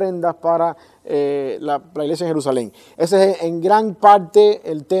las ofrendas para la iglesia en Jerusalén. Ese es en gran parte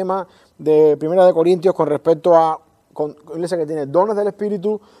el tema de 1 Corintios con respecto a una iglesia que tiene dones del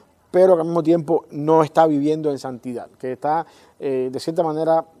Espíritu, pero que al mismo tiempo no está viviendo en santidad, que está de cierta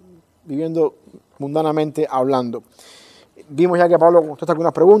manera viviendo mundanamente hablando. Vimos ya que Pablo contesta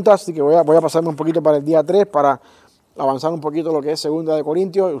algunas preguntas, así que voy a pasarme un poquito para el día 3 para avanzar un poquito lo que es 2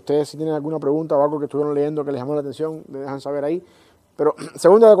 Corintios. Ustedes si tienen alguna pregunta o algo que estuvieron leyendo que les llamó la atención, me dejan saber ahí. Pero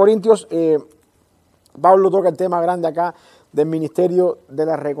 2 Corintios, Pablo toca el tema grande acá del ministerio de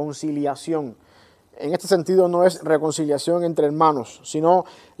la reconciliación. En este sentido no es reconciliación entre hermanos, sino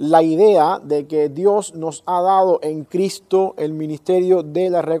la idea de que Dios nos ha dado en Cristo el ministerio de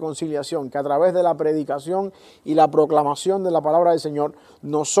la reconciliación, que a través de la predicación y la proclamación de la palabra del Señor,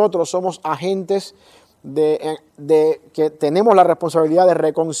 nosotros somos agentes de que tenemos la responsabilidad de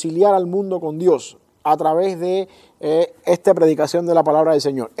reconciliar al mundo con Dios a través de esta predicación de la palabra del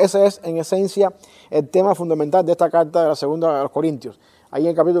Señor. Ese es en esencia el tema fundamental de esta carta de la 2 de los Corintios. Ahí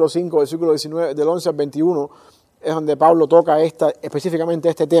en capítulo 5, versículo 19, del 11 al 21, es donde Pablo toca específicamente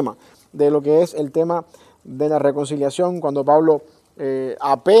este tema, de lo que es el tema de la reconciliación, cuando Pablo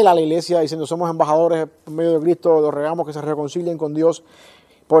apela a la iglesia diciendo somos embajadores por medio de Cristo, los rogamos que se reconcilien con Dios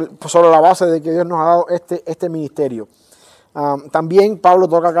sobre la base de que Dios nos ha dado este ministerio. También Pablo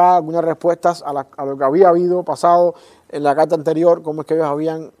toca acá algunas respuestas a lo que había pasado en la carta anterior, cómo es que ellos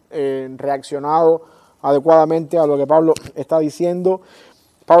habían reaccionado adecuadamente a lo que Pablo está diciendo.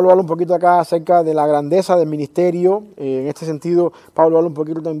 Pablo habla un poquito acá acerca de la grandeza del ministerio. En este sentido, Pablo habla un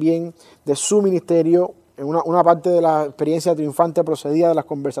poquito también de su ministerio. En una parte de la experiencia triunfante procedía de las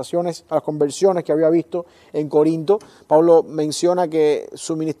conversiones que había visto en Corinto. Pablo menciona que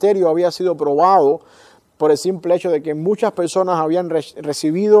su ministerio había sido probado por el simple hecho de que muchas personas habían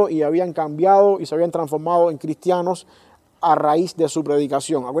recibido y habían cambiado y se habían transformado en cristianos a raíz de su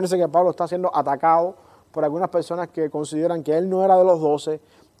predicación. Acuérdense que Pablo está siendo atacado por algunas personas que consideran que él no era de los 12,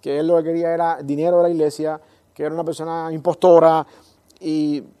 que él lo que quería era dinero de la iglesia, que era una persona impostora,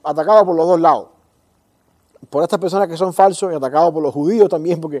 y atacado por los dos lados. Por estas personas que son falsos y atacado por los judíos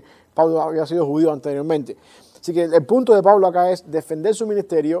también, porque Pablo había sido judío anteriormente. Así que el punto de Pablo acá es defender su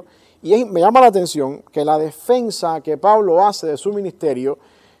ministerio, y me llama la atención que la defensa que Pablo hace de su ministerio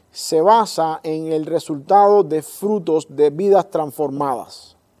se basa en el resultado de frutos de vidas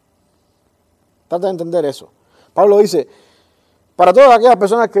transformadas. Trata de entender eso. Pablo dice, para todas aquellas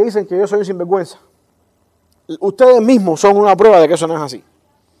personas que dicen que yo soy un sinvergüenza, ustedes mismos son una prueba de que eso no es así.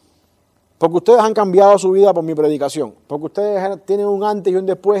 porque ustedes han cambiado su vida por mi predicación, porque ustedes tienen un antes y un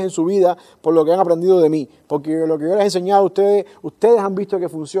después en su vida por lo que han aprendido de mí, porque lo que yo les he enseñado a ustedes, ustedes han visto que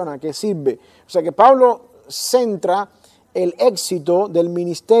funciona, que sirve. O sea que Pablo centra el éxito del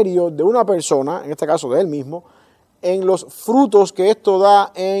ministerio de una persona, en este caso de él mismo, en los frutos que esto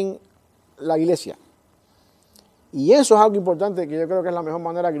da en la iglesia. Y eso es algo importante que yo creo que es la mejor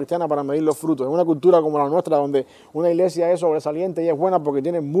manera cristiana para medir los frutos. En una cultura como la nuestra, donde una iglesia es sobresaliente y es buena porque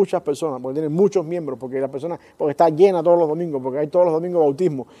tiene muchas personas, porque tiene muchos miembros, porque porque está llena todos los domingos, porque hay todos los domingos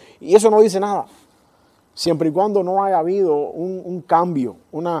bautismo. Y eso no dice nada, siempre y cuando no haya habido un cambio,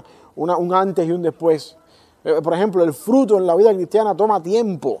 un antes y un después. Por ejemplo, el fruto en la vida cristiana toma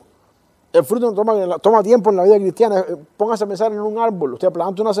tiempo. El fruto toma tiempo en la vida cristiana. Póngase a pensar en un árbol. Usted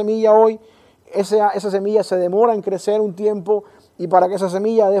planta una semilla hoy, esa semilla se demora en crecer un tiempo, y para que esa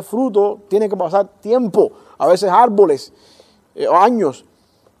semilla dé fruto tiene que pasar tiempo, a veces árboles, años.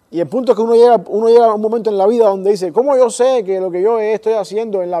 Y el punto es que uno llega a un momento en la vida donde dice, ¿cómo yo sé que lo que yo estoy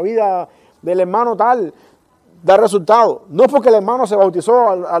haciendo en la vida del hermano tal da resultado? No es porque el hermano se bautizó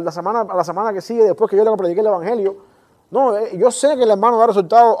a la semana que sigue después que yo le prediqué el evangelio. No, yo sé que el hermano da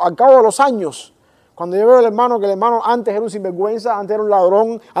resultado al cabo de los años. Cuando yo veo al hermano, que el hermano antes era un sinvergüenza, antes era un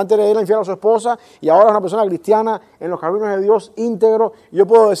ladrón, antes le era infiel a su esposa, y ahora es una persona cristiana en los caminos de Dios, íntegro, y yo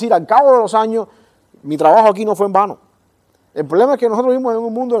puedo decir, al cabo de los años, mi trabajo aquí no fue en vano. El problema es que nosotros vivimos en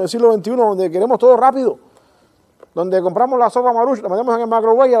un mundo en el siglo XXI donde queremos todo rápido, donde compramos la sopa Maruch, la metemos en el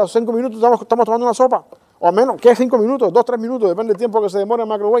microwave y a los 5 minutos estamos tomando una sopa, o al menos, ¿qué 5 minutos? 2, 3 minutos, depende del tiempo que se demore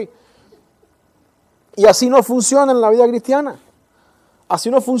en el microwave. Y así no funciona en la vida cristiana. Así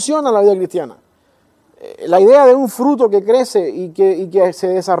no funciona en la vida cristiana. La idea de un fruto que crece y que se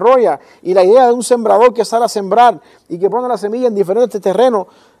desarrolla, y la idea de un sembrador que sale a sembrar y que pone la semilla en diferentes terrenos,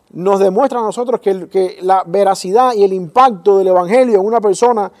 nos demuestra a nosotros que la veracidad y el impacto del evangelio en una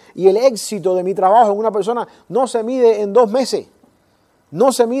persona y el éxito de mi trabajo en una persona no se mide en 2 meses,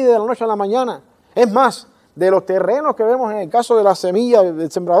 no se mide de la noche a la mañana. Es más, de los terrenos que vemos en el caso de la semilla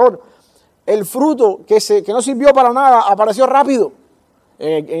del sembrador, el fruto que no sirvió para nada apareció rápido.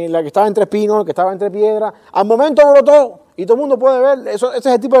 En la que estaba entre espinos, que estaba entre piedras, al momento brotó, y todo el mundo puede ver. Ese es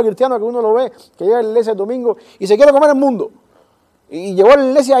el tipo de cristiano que uno lo ve, que llega a la iglesia el domingo y se quiere comer el mundo. Y llegó a la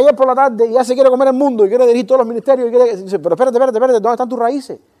iglesia ayer por la tarde y ya se quiere comer el mundo y quiere dirigir todos los ministerios. Y dice, pero espérate, ¿dónde están tus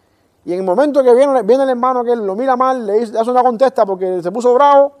raíces? Y en el momento que viene el hermano que lo mira mal, le hace una contesta porque se puso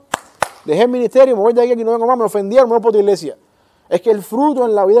bravo, dejé el ministerio, me voy de aquí no vengo más, me ofendieron, me voy por tu iglesia. Es que el fruto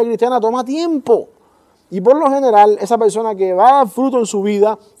en la vida cristiana toma tiempo. Y por lo general, esa persona que va a dar fruto en su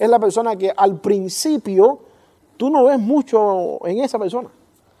vida es la persona que al principio tú no ves mucho en esa persona.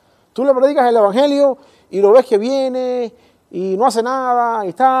 Tú le predicas el evangelio y lo ves que viene y no hace nada,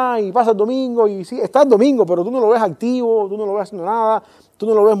 y pasa el domingo, y sí, está el domingo, pero tú no lo ves activo, tú no lo ves haciendo nada, tú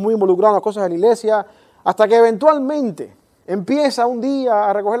no lo ves muy involucrado en las cosas de la iglesia, hasta que eventualmente empieza un día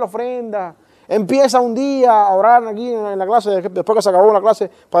a recoger la ofrenda, empieza un día a orar aquí en la clase, después que se acabó la clase,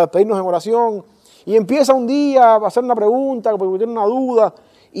 para despedirnos en oración. Y empieza un día a hacer una pregunta, porque tiene una duda.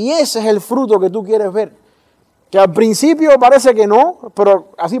 Y ese es el fruto que tú quieres ver. Que al principio parece que no, pero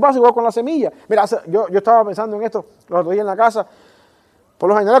así pasa igual con la semilla. Mira, yo estaba pensando en esto los otros días en la casa. Por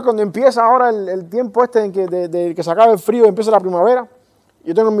lo general, cuando empieza ahora el tiempo en que se acaba el frío y empieza la primavera,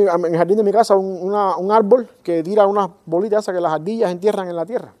 yo tengo en el jardín de mi casa un árbol que tira unas bolitas esas que las ardillas entierran en la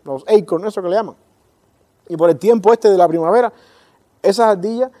tierra. Los acorns, eso que le llaman. Y por el tiempo de la primavera, esas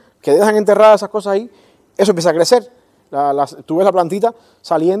ardillas que dejan enterradas esas cosas ahí, eso empieza a crecer. Tú ves la plantita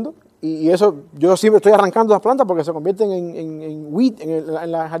saliendo y eso, yo siempre estoy arrancando las plantas porque se convierten en wheat en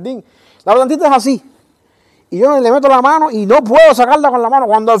el jardín. La plantita es así. Y yo le meto la mano y no puedo sacarla con la mano.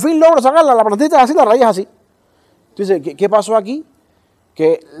 Cuando al fin logro sacarla, la plantita es así, la raíz es así. Entonces, ¿qué pasó aquí?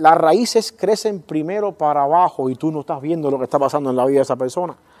 Que las raíces crecen primero para abajo y tú no estás viendo lo que está pasando en la vida de esa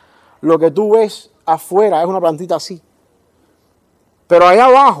persona. Lo que tú ves afuera es una plantita así. Pero allá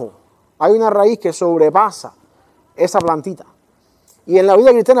abajo hay una raíz que sobrepasa esa plantita. Y en la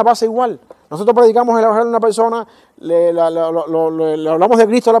vida cristiana pasa igual. Nosotros predicamos el evangelio a una persona, le hablamos de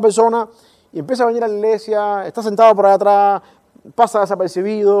Cristo a la persona y empieza a venir a la iglesia, está sentado por allá atrás, pasa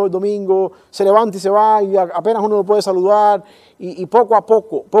desapercibido el domingo, se levanta y se va y apenas uno lo puede saludar y poco a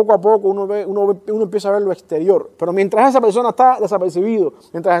poco uno empieza a ver lo exterior. Pero mientras esa persona está desapercibido,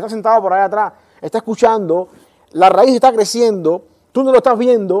 mientras está sentado por allá atrás, está escuchando, la raíz está creciendo, tú no lo estás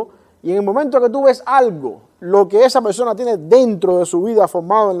viendo, y en el momento que tú ves algo, lo que esa persona tiene dentro de su vida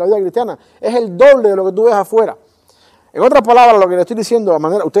formado en la vida cristiana es el doble de lo que tú ves afuera. En otras palabras, lo que le estoy diciendo,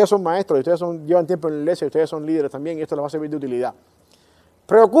 ustedes son maestros, ustedes llevan tiempo en la iglesia, ustedes son líderes también, y esto les va a servir de utilidad.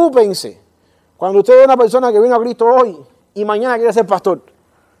 Preocúpense cuando usted ve una persona que vino a Cristo hoy y mañana quiere ser pastor.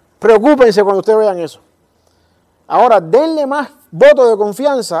 Preocúpense cuando ustedes vean eso. Ahora, denle más voto de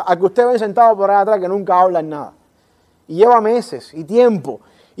confianza a que usted ven sentado por ahí atrás que nunca habla en nada. Y lleva meses y tiempo.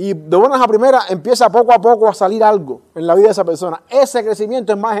 Y de buenas a primeras empieza poco a poco a salir algo en la vida de esa persona. Ese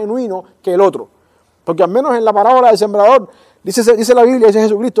crecimiento es más genuino que el otro. Porque al menos en la parábola del sembrador, dice la Biblia, dice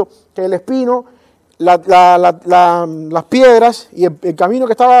Jesucristo, que el espino, las piedras y el camino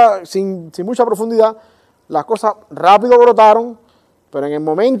que estaba sin mucha profundidad, las cosas rápido brotaron, pero en el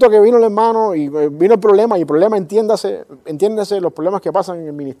momento que vino el hermano y vino el problema, y el problema entiéndase los problemas que pasan en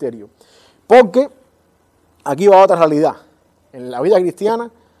el ministerio. Porque aquí va otra realidad. En la vida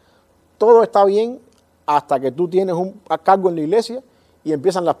cristiana, todo está bien hasta que tú tienes un cargo en la iglesia y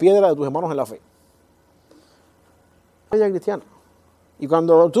empiezan las piedras de tus hermanos en la fe. La vida cristiana. Y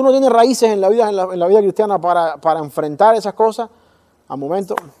cuando tú no tienes raíces en la vida cristiana para enfrentar esas cosas, al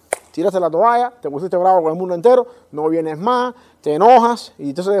momento tiraste la toalla, te pusiste bravo con el mundo entero, no vienes más, te enojas, y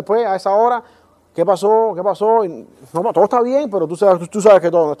entonces después a esa hora, ¿qué pasó? Y, no, todo está bien, pero tú sabes que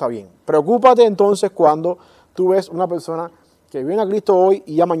todo no está bien. Preocúpate entonces cuando tú ves una persona que viene a Cristo hoy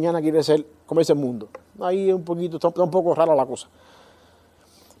y ya mañana quiere ser como ese mundo. Ahí está un poco rara la cosa.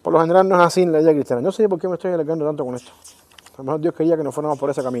 Por lo general no es así en la vida cristiana. No sé por qué me estoy alegando tanto con esto. A lo mejor Dios quería que nos fuéramos por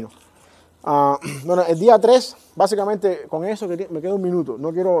ese camino. Bueno, el día 3, básicamente con eso que me queda un minuto.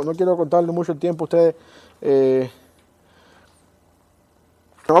 No quiero contarle mucho el tiempo a ustedes.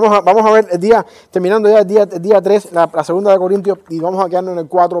 Vamos a ver terminando ya el día 3, la segunda de Corintios, y vamos a quedarnos en el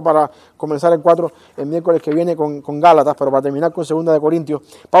 4 para comenzar el 4 el miércoles que viene con Gálatas, pero para terminar con segunda de Corintios.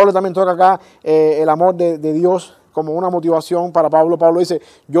 Pablo también toca acá el amor de Dios como una motivación para Pablo. Pablo dice,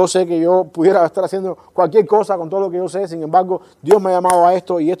 yo sé que yo pudiera estar haciendo cualquier cosa con todo lo que yo sé, sin embargo, Dios me ha llamado a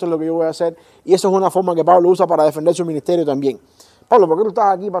esto y esto es lo que yo voy a hacer, y eso es una forma que Pablo usa para defender su ministerio también. Pablo, ¿por qué tú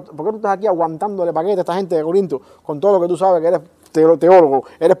estás aquí aguantándole paquete a esta gente de Corinto con todo lo que tú sabes que eres teólogo,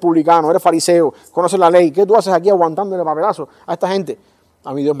 eres publicano, eres fariseo, conoces la ley? ¿Qué tú haces aquí aguantándole papelazo a esta gente?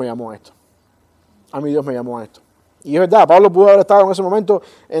 A mí Dios me llamó a esto. Y es verdad, Pablo pudo haber estado en ese momento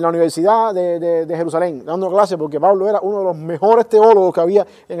en la Universidad de Jerusalén dando clases, porque Pablo era uno de los mejores teólogos que había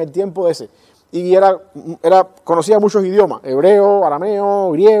en el tiempo de ese. Y conocía muchos idiomas, hebreo,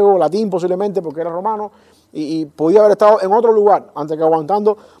 arameo, griego, latín posiblemente, porque era romano, y podía haber estado en otro lugar antes que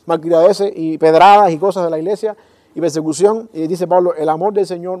aguantando malcriadeces y pedradas y cosas de la iglesia y persecución. Y dice Pablo, el amor del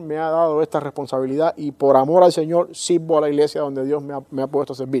Señor me ha dado esta responsabilidad y por amor al Señor sirvo a la iglesia donde Dios me ha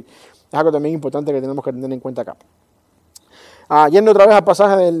puesto a servir. Es algo también importante que tenemos que tener en cuenta acá. Yendo otra vez al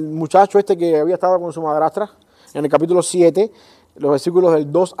pasaje del muchacho que había estado con su madrastra, en el capítulo 7, los versículos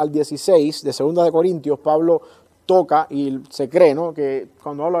del 2 al 16 de 2 de Corintios, Pablo toca y se cree, ¿no?, que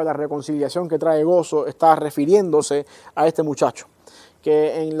cuando habla de la reconciliación que trae gozo, está refiriéndose a este muchacho.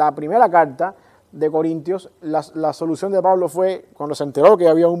 Que en la primera carta de Corintios, la solución de Pablo fue, cuando se enteró que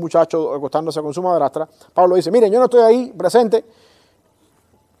había un muchacho acostándose con su madrastra, Pablo dice, miren, yo no estoy ahí presente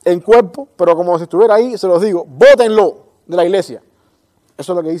en cuerpo, pero como si estuviera ahí, se los digo, bótenlo de la iglesia.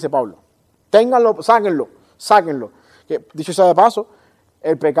 Eso es lo que dice Pablo. Ténganlo, sáquenlo. Que, dicho sea de paso,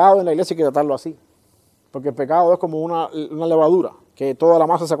 el pecado en la iglesia hay que tratarlo así. Porque el pecado es como una levadura, que toda la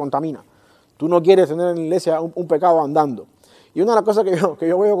masa se contamina. Tú no quieres tener en la iglesia un pecado andando. Y una de las cosas que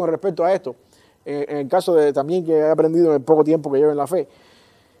yo veo con respecto a esto, en el caso de también que he aprendido en el poco tiempo que llevo en la fe,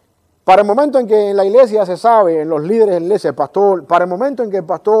 para el momento en que en la iglesia se sabe, en los líderes de la iglesia, el pastor, para el momento en que el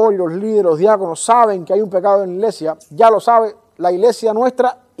pastor y los líderes, los diáconos saben que hay un pecado en la iglesia, ya lo sabe la iglesia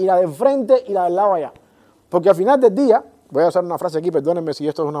nuestra y la de enfrente y la del lado allá. Porque al final del día, voy a usar una frase aquí, perdónenme si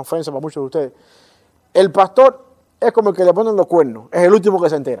esto es una ofensa para muchos de ustedes, el pastor es como el que le ponen los cuernos, es el último que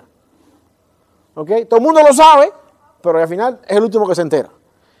se entera. ¿Ok? Todo el mundo lo sabe, pero al final es el último que se entera.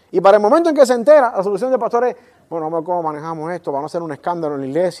 Y para el momento en que se entera, la solución del pastor es, bueno, vamos a ver cómo manejamos esto, para no hacer un escándalo en la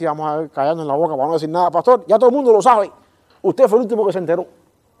iglesia, vamos a ver callarnos en la boca, para no decir nada. Pastor, ya todo el mundo lo sabe, usted fue el último que se enteró.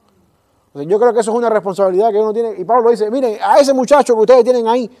 Entonces, yo creo que eso es una responsabilidad que uno tiene. Y Pablo dice, miren, a ese muchacho que ustedes tienen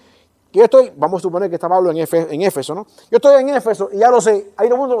ahí, que yo estoy, vamos a suponer que está Pablo en Éfeso, ¿no? Yo estoy en Éfeso y ya lo sé, ahí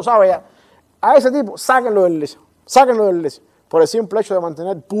todo el mundo lo sabe ya. A ese tipo, sáquenlo de la iglesia, por el simple hecho de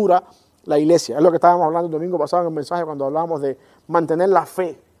mantener pura la iglesia. Es lo que estábamos hablando el domingo pasado en el mensaje cuando hablábamos de mantener la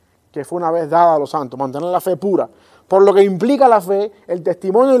fe que fue una vez dada a los santos, mantener la fe pura. Por lo que implica la fe, el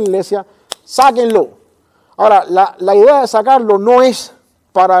testimonio de la iglesia, sáquenlo. Ahora, la idea de sacarlo no es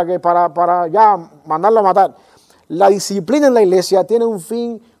para ya mandarlo a matar. La disciplina en la iglesia tiene un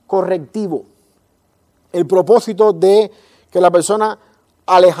fin correctivo. El propósito de que la persona,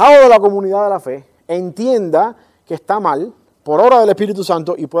 alejado de la comunidad de la fe, entienda que está mal por obra del Espíritu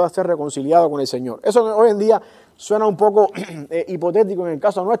Santo y pueda ser reconciliado con el Señor. Eso hoy en día suena un poco hipotético en el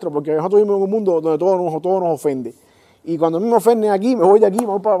caso nuestro, porque nosotros vivimos en un mundo donde todo nos ofende. Y cuando a mí me ofenden aquí, me voy de aquí, me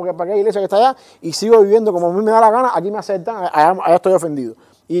voy para aquella iglesia que está allá y sigo viviendo como a mí me da la gana, aquí me aceptan, allá estoy ofendido.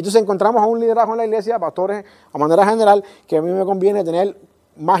 Y entonces encontramos a un liderazgo en la iglesia, pastores, a manera general, que a mí me conviene tener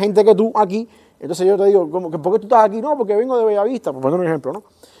más gente que tú aquí. Entonces yo te digo, ¿por qué tú estás aquí? No, porque vengo de Bellavista, por poner un ejemplo, ¿no?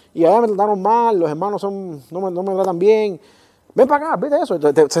 Y allá me trataron mal, los hermanos no me tratan bien. Ven para acá, viste eso,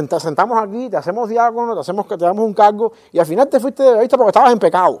 te sentamos aquí, te hacemos diácono, te damos un cargo, y al final te fuiste de Bellavista porque estabas en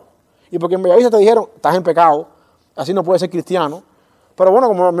pecado. Y porque en Bellavista te dijeron, estás en pecado, así no puedes ser cristiano. Pero bueno,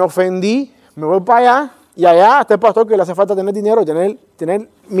 como me ofendí, me voy para allá, y allá está el pastor que le hace falta tener dinero y tener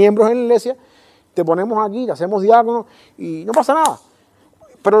miembros en la iglesia, te ponemos aquí, te hacemos diácono, y no pasa nada.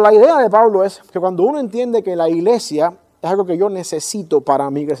 Pero la idea de Pablo es que cuando uno entiende que la iglesia es algo que yo necesito para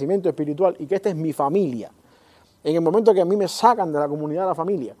mi crecimiento espiritual y que esta es mi familia, en el momento que a mí me sacan de la comunidad de la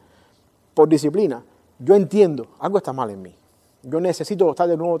familia por disciplina, yo entiendo, algo está mal en mí. Yo necesito estar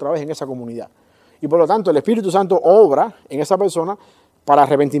de nuevo otra vez en esa comunidad. Y por lo tanto el Espíritu Santo obra en esa persona para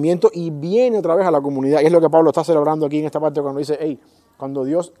arrepentimiento y viene otra vez a la comunidad. Y es lo que Pablo está celebrando aquí en esta parte cuando dice, hey, cuando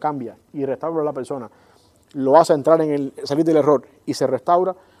Dios cambia y restaura a la persona, lo hace entrar en el salir del error y se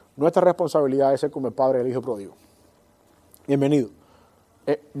restaura, nuestra responsabilidad es ser como el padre del hijo pródigo. Bienvenido.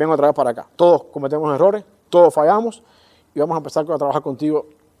 Ven otra vez para acá. Todos cometemos errores, todos fallamos y vamos a empezar a trabajar contigo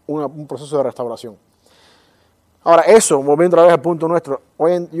un proceso de restauración. Ahora, eso, volviendo otra vez al punto nuestro,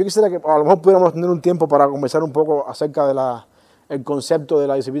 yo quisiera que a lo mejor pudiéramos tener un tiempo para conversar un poco acerca del concepto de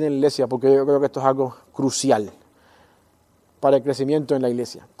la disciplina en la iglesia, porque yo creo que esto es algo crucial para el crecimiento en la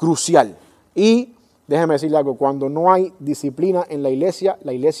iglesia. Crucial. Y déjeme decirle algo, cuando no hay disciplina en la iglesia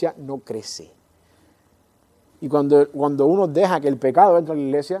no crece. Y cuando uno deja que el pecado entre en la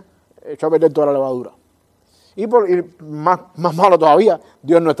iglesia, echó a perder toda la levadura. Y más malo todavía,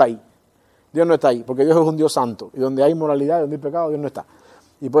 Dios no está ahí. Dios no está ahí, porque Dios es un Dios santo. Y donde hay moralidad, donde hay pecado, Dios no está.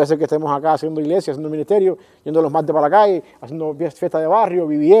 Y puede ser que estemos acá haciendo iglesia, haciendo ministerio, yendo los martes para la calle, haciendo fiesta de barrio,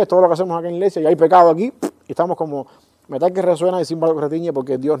 BBS, todo lo que hacemos acá en la iglesia, y hay pecado aquí, y estamos como metal que resuena y símbolo que retiñe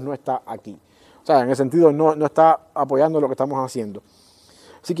porque Dios no está aquí. O sea, en el sentido no está apoyando lo que estamos haciendo.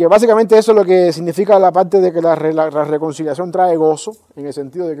 Así que básicamente eso es lo que significa la parte de que la reconciliación trae gozo, en el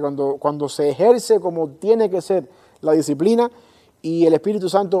sentido de que cuando se ejerce como tiene que ser la disciplina y el Espíritu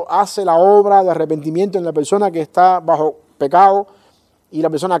Santo hace la obra de arrepentimiento en la persona que está bajo pecado y la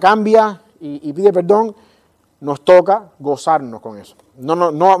persona cambia y pide perdón, nos toca gozarnos con eso.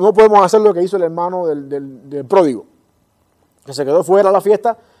 No podemos hacer lo que hizo el hermano del pródigo, que se quedó fuera de la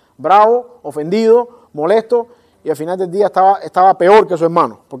fiesta, bravo, ofendido, molesto, y al final del día estaba peor que su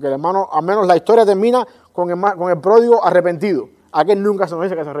hermano, porque el hermano, al menos la historia termina con el pródigo arrepentido. Aquel nunca se nos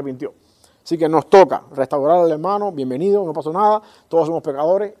dice que se arrepintió. Así que nos toca restaurar al hermano, bienvenido, no pasó nada, todos somos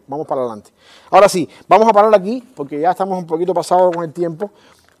pecadores, vamos para adelante. Ahora sí, vamos a parar aquí, porque ya estamos un poquito pasados con el tiempo.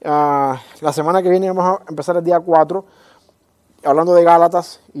 La semana que viene vamos a empezar el día 4, hablando de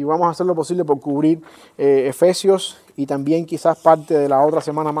Gálatas, y vamos a hacer lo posible por cubrir Efesios y también quizás parte de la otra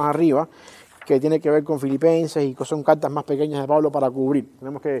semana más arriba, que tiene que ver con Filipenses y que son cartas más pequeñas de Pablo para cubrir.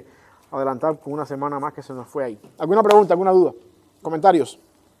 Tenemos que adelantar con una semana más que se nos fue ahí. ¿Alguna pregunta, alguna duda? ¿Comentarios?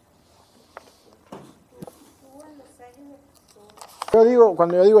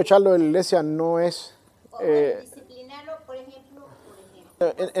 Cuando yo digo echarlo de la iglesia no es... disciplinarlo, por ejemplo.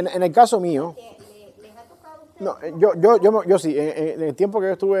 En el caso mío... ¿Les ha tocado a ustedes? No, yo sí. En el tiempo que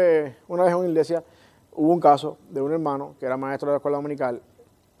yo estuve una vez en una iglesia, hubo un caso de un hermano que era maestro de la escuela dominical,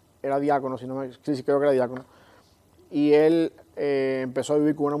 era diácono, sí, creo que era diácono, y él empezó a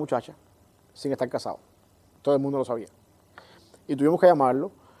vivir con una muchacha sin estar casado. Todo el mundo lo sabía. Y tuvimos que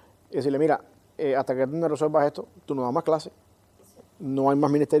llamarlo y decirle, mira, hasta que tú no resuelvas esto, tú no das más clases, no hay más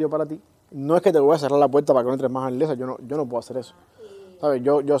ministerio para ti. No es que te voy a cerrar la puerta para que no entres más en la iglesia, yo no puedo hacer eso. ¿Sabes?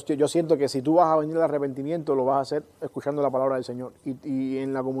 Yo siento que si tú vas a venir al arrepentimiento, lo vas a hacer escuchando la palabra del Señor y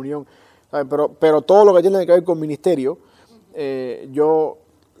en la comunión. ¿Sabes? Pero todo lo que tiene que ver con ministerio, yo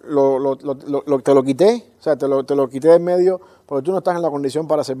te lo quité, o sea, te lo quité de en medio, porque tú no estás en la condición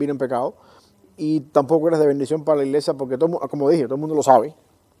para servir en pecado y tampoco eres de bendición para la iglesia, porque como dije, todo el mundo lo sabe.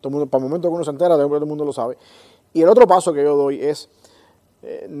 Para el momento que uno se entera, todo el mundo lo sabe. Y el otro paso que yo doy es,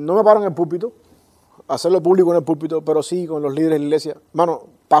 no me paro en el púlpito, hacerlo público en el púlpito, pero sí con los líderes de la iglesia. Hermano,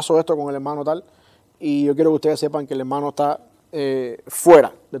 paso esto con el hermano tal, y yo quiero que ustedes sepan que el hermano está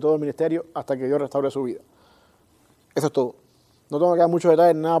fuera de todo el ministerio hasta que Dios restaure su vida. Eso es todo. No tengo que dar muchos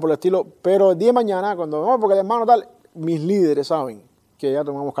detalles, nada por el estilo, pero el día de mañana, porque el hermano tal, mis líderes saben que ya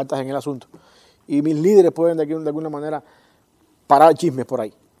tomamos cartas en el asunto. Y mis líderes pueden de alguna manera parar chismes por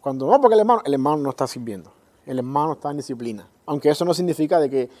ahí. Porque el hermano no está sirviendo. El hermano está en disciplina. Aunque eso no significa de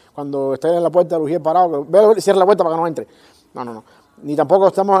que cuando esté en la puerta de Ujier parado, cierre la puerta para que no entre. No. Ni tampoco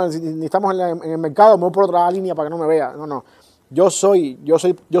estamos en el mercado, me voy por otra línea para que no me vea. No, no. Yo soy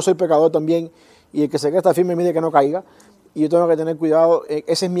pecador también, y el que se cree está firme mide que no caiga, y yo tengo que tener cuidado.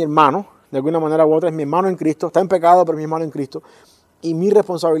 Ese es mi hermano, de alguna manera u otra, es mi hermano en Cristo, está en pecado, pero es mi hermano en Cristo, y mi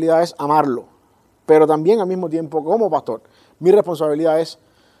responsabilidad es amarlo. Pero también al mismo tiempo, como pastor, mi responsabilidad es,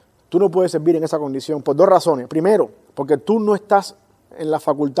 tú no puedes servir en esa condición por dos razones. Primero, porque tú no estás en la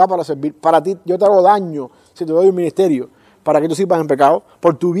facultad para servir. Para ti, yo te hago daño si te doy un ministerio para que tú sirvas en pecado.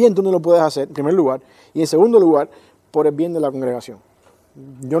 Por tu bien tú no lo puedes hacer, en primer lugar. Y en segundo lugar, por el bien de la congregación.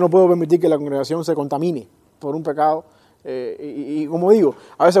 Yo no puedo permitir que la congregación se contamine por un pecado. Y como digo,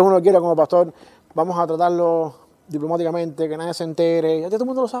 a veces uno quiere como pastor, vamos a tratarlo diplomáticamente, que nadie se entere. Ya todo el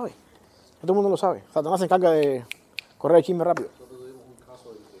mundo lo sabe. Ya todo el mundo lo sabe. Satanás se encarga de correr el chisme rápido.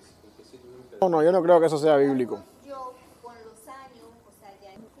 No, yo no creo que eso sea bíblico. Yo, con los años, o sea,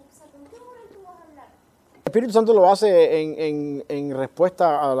 ya ¿con qué hora tú vas a hablar? El Espíritu Santo lo hace en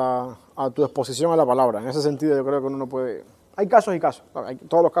respuesta a tu exposición a la palabra. En ese sentido yo creo que uno no puede... Hay casos y casos.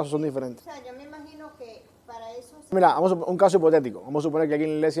 Todos los casos son diferentes. O sea, yo me imagino que para eso... Mira, un caso hipotético. Vamos a suponer que aquí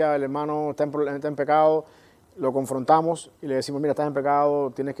en la iglesia el hermano está en pecado, lo confrontamos y le decimos, mira, estás en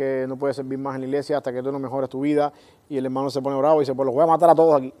pecado, no puedes servir más en la iglesia hasta que tú no mejores tu vida. Y el hermano se pone bravo y dice, pues los voy a matar a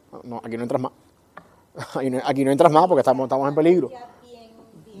todos aquí. No, aquí no entras más. Aquí no entras más porque estamos en peligro.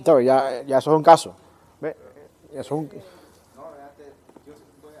 Entonces, ya eso es un caso. ¿Ves? Eso es un...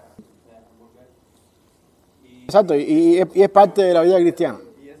 Exacto, y es parte de la vida cristiana.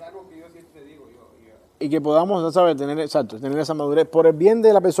 Y es algo que yo siempre digo. Y que podamos, ¿sabes? Tener esa madurez por el bien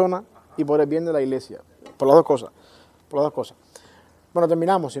de la persona y por el bien de la iglesia. Por las dos cosas. Bueno,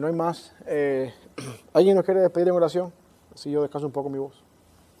 terminamos. Si no hay más, ¿alguien nos quiere despedir en oración? Así yo descanso un poco mi voz.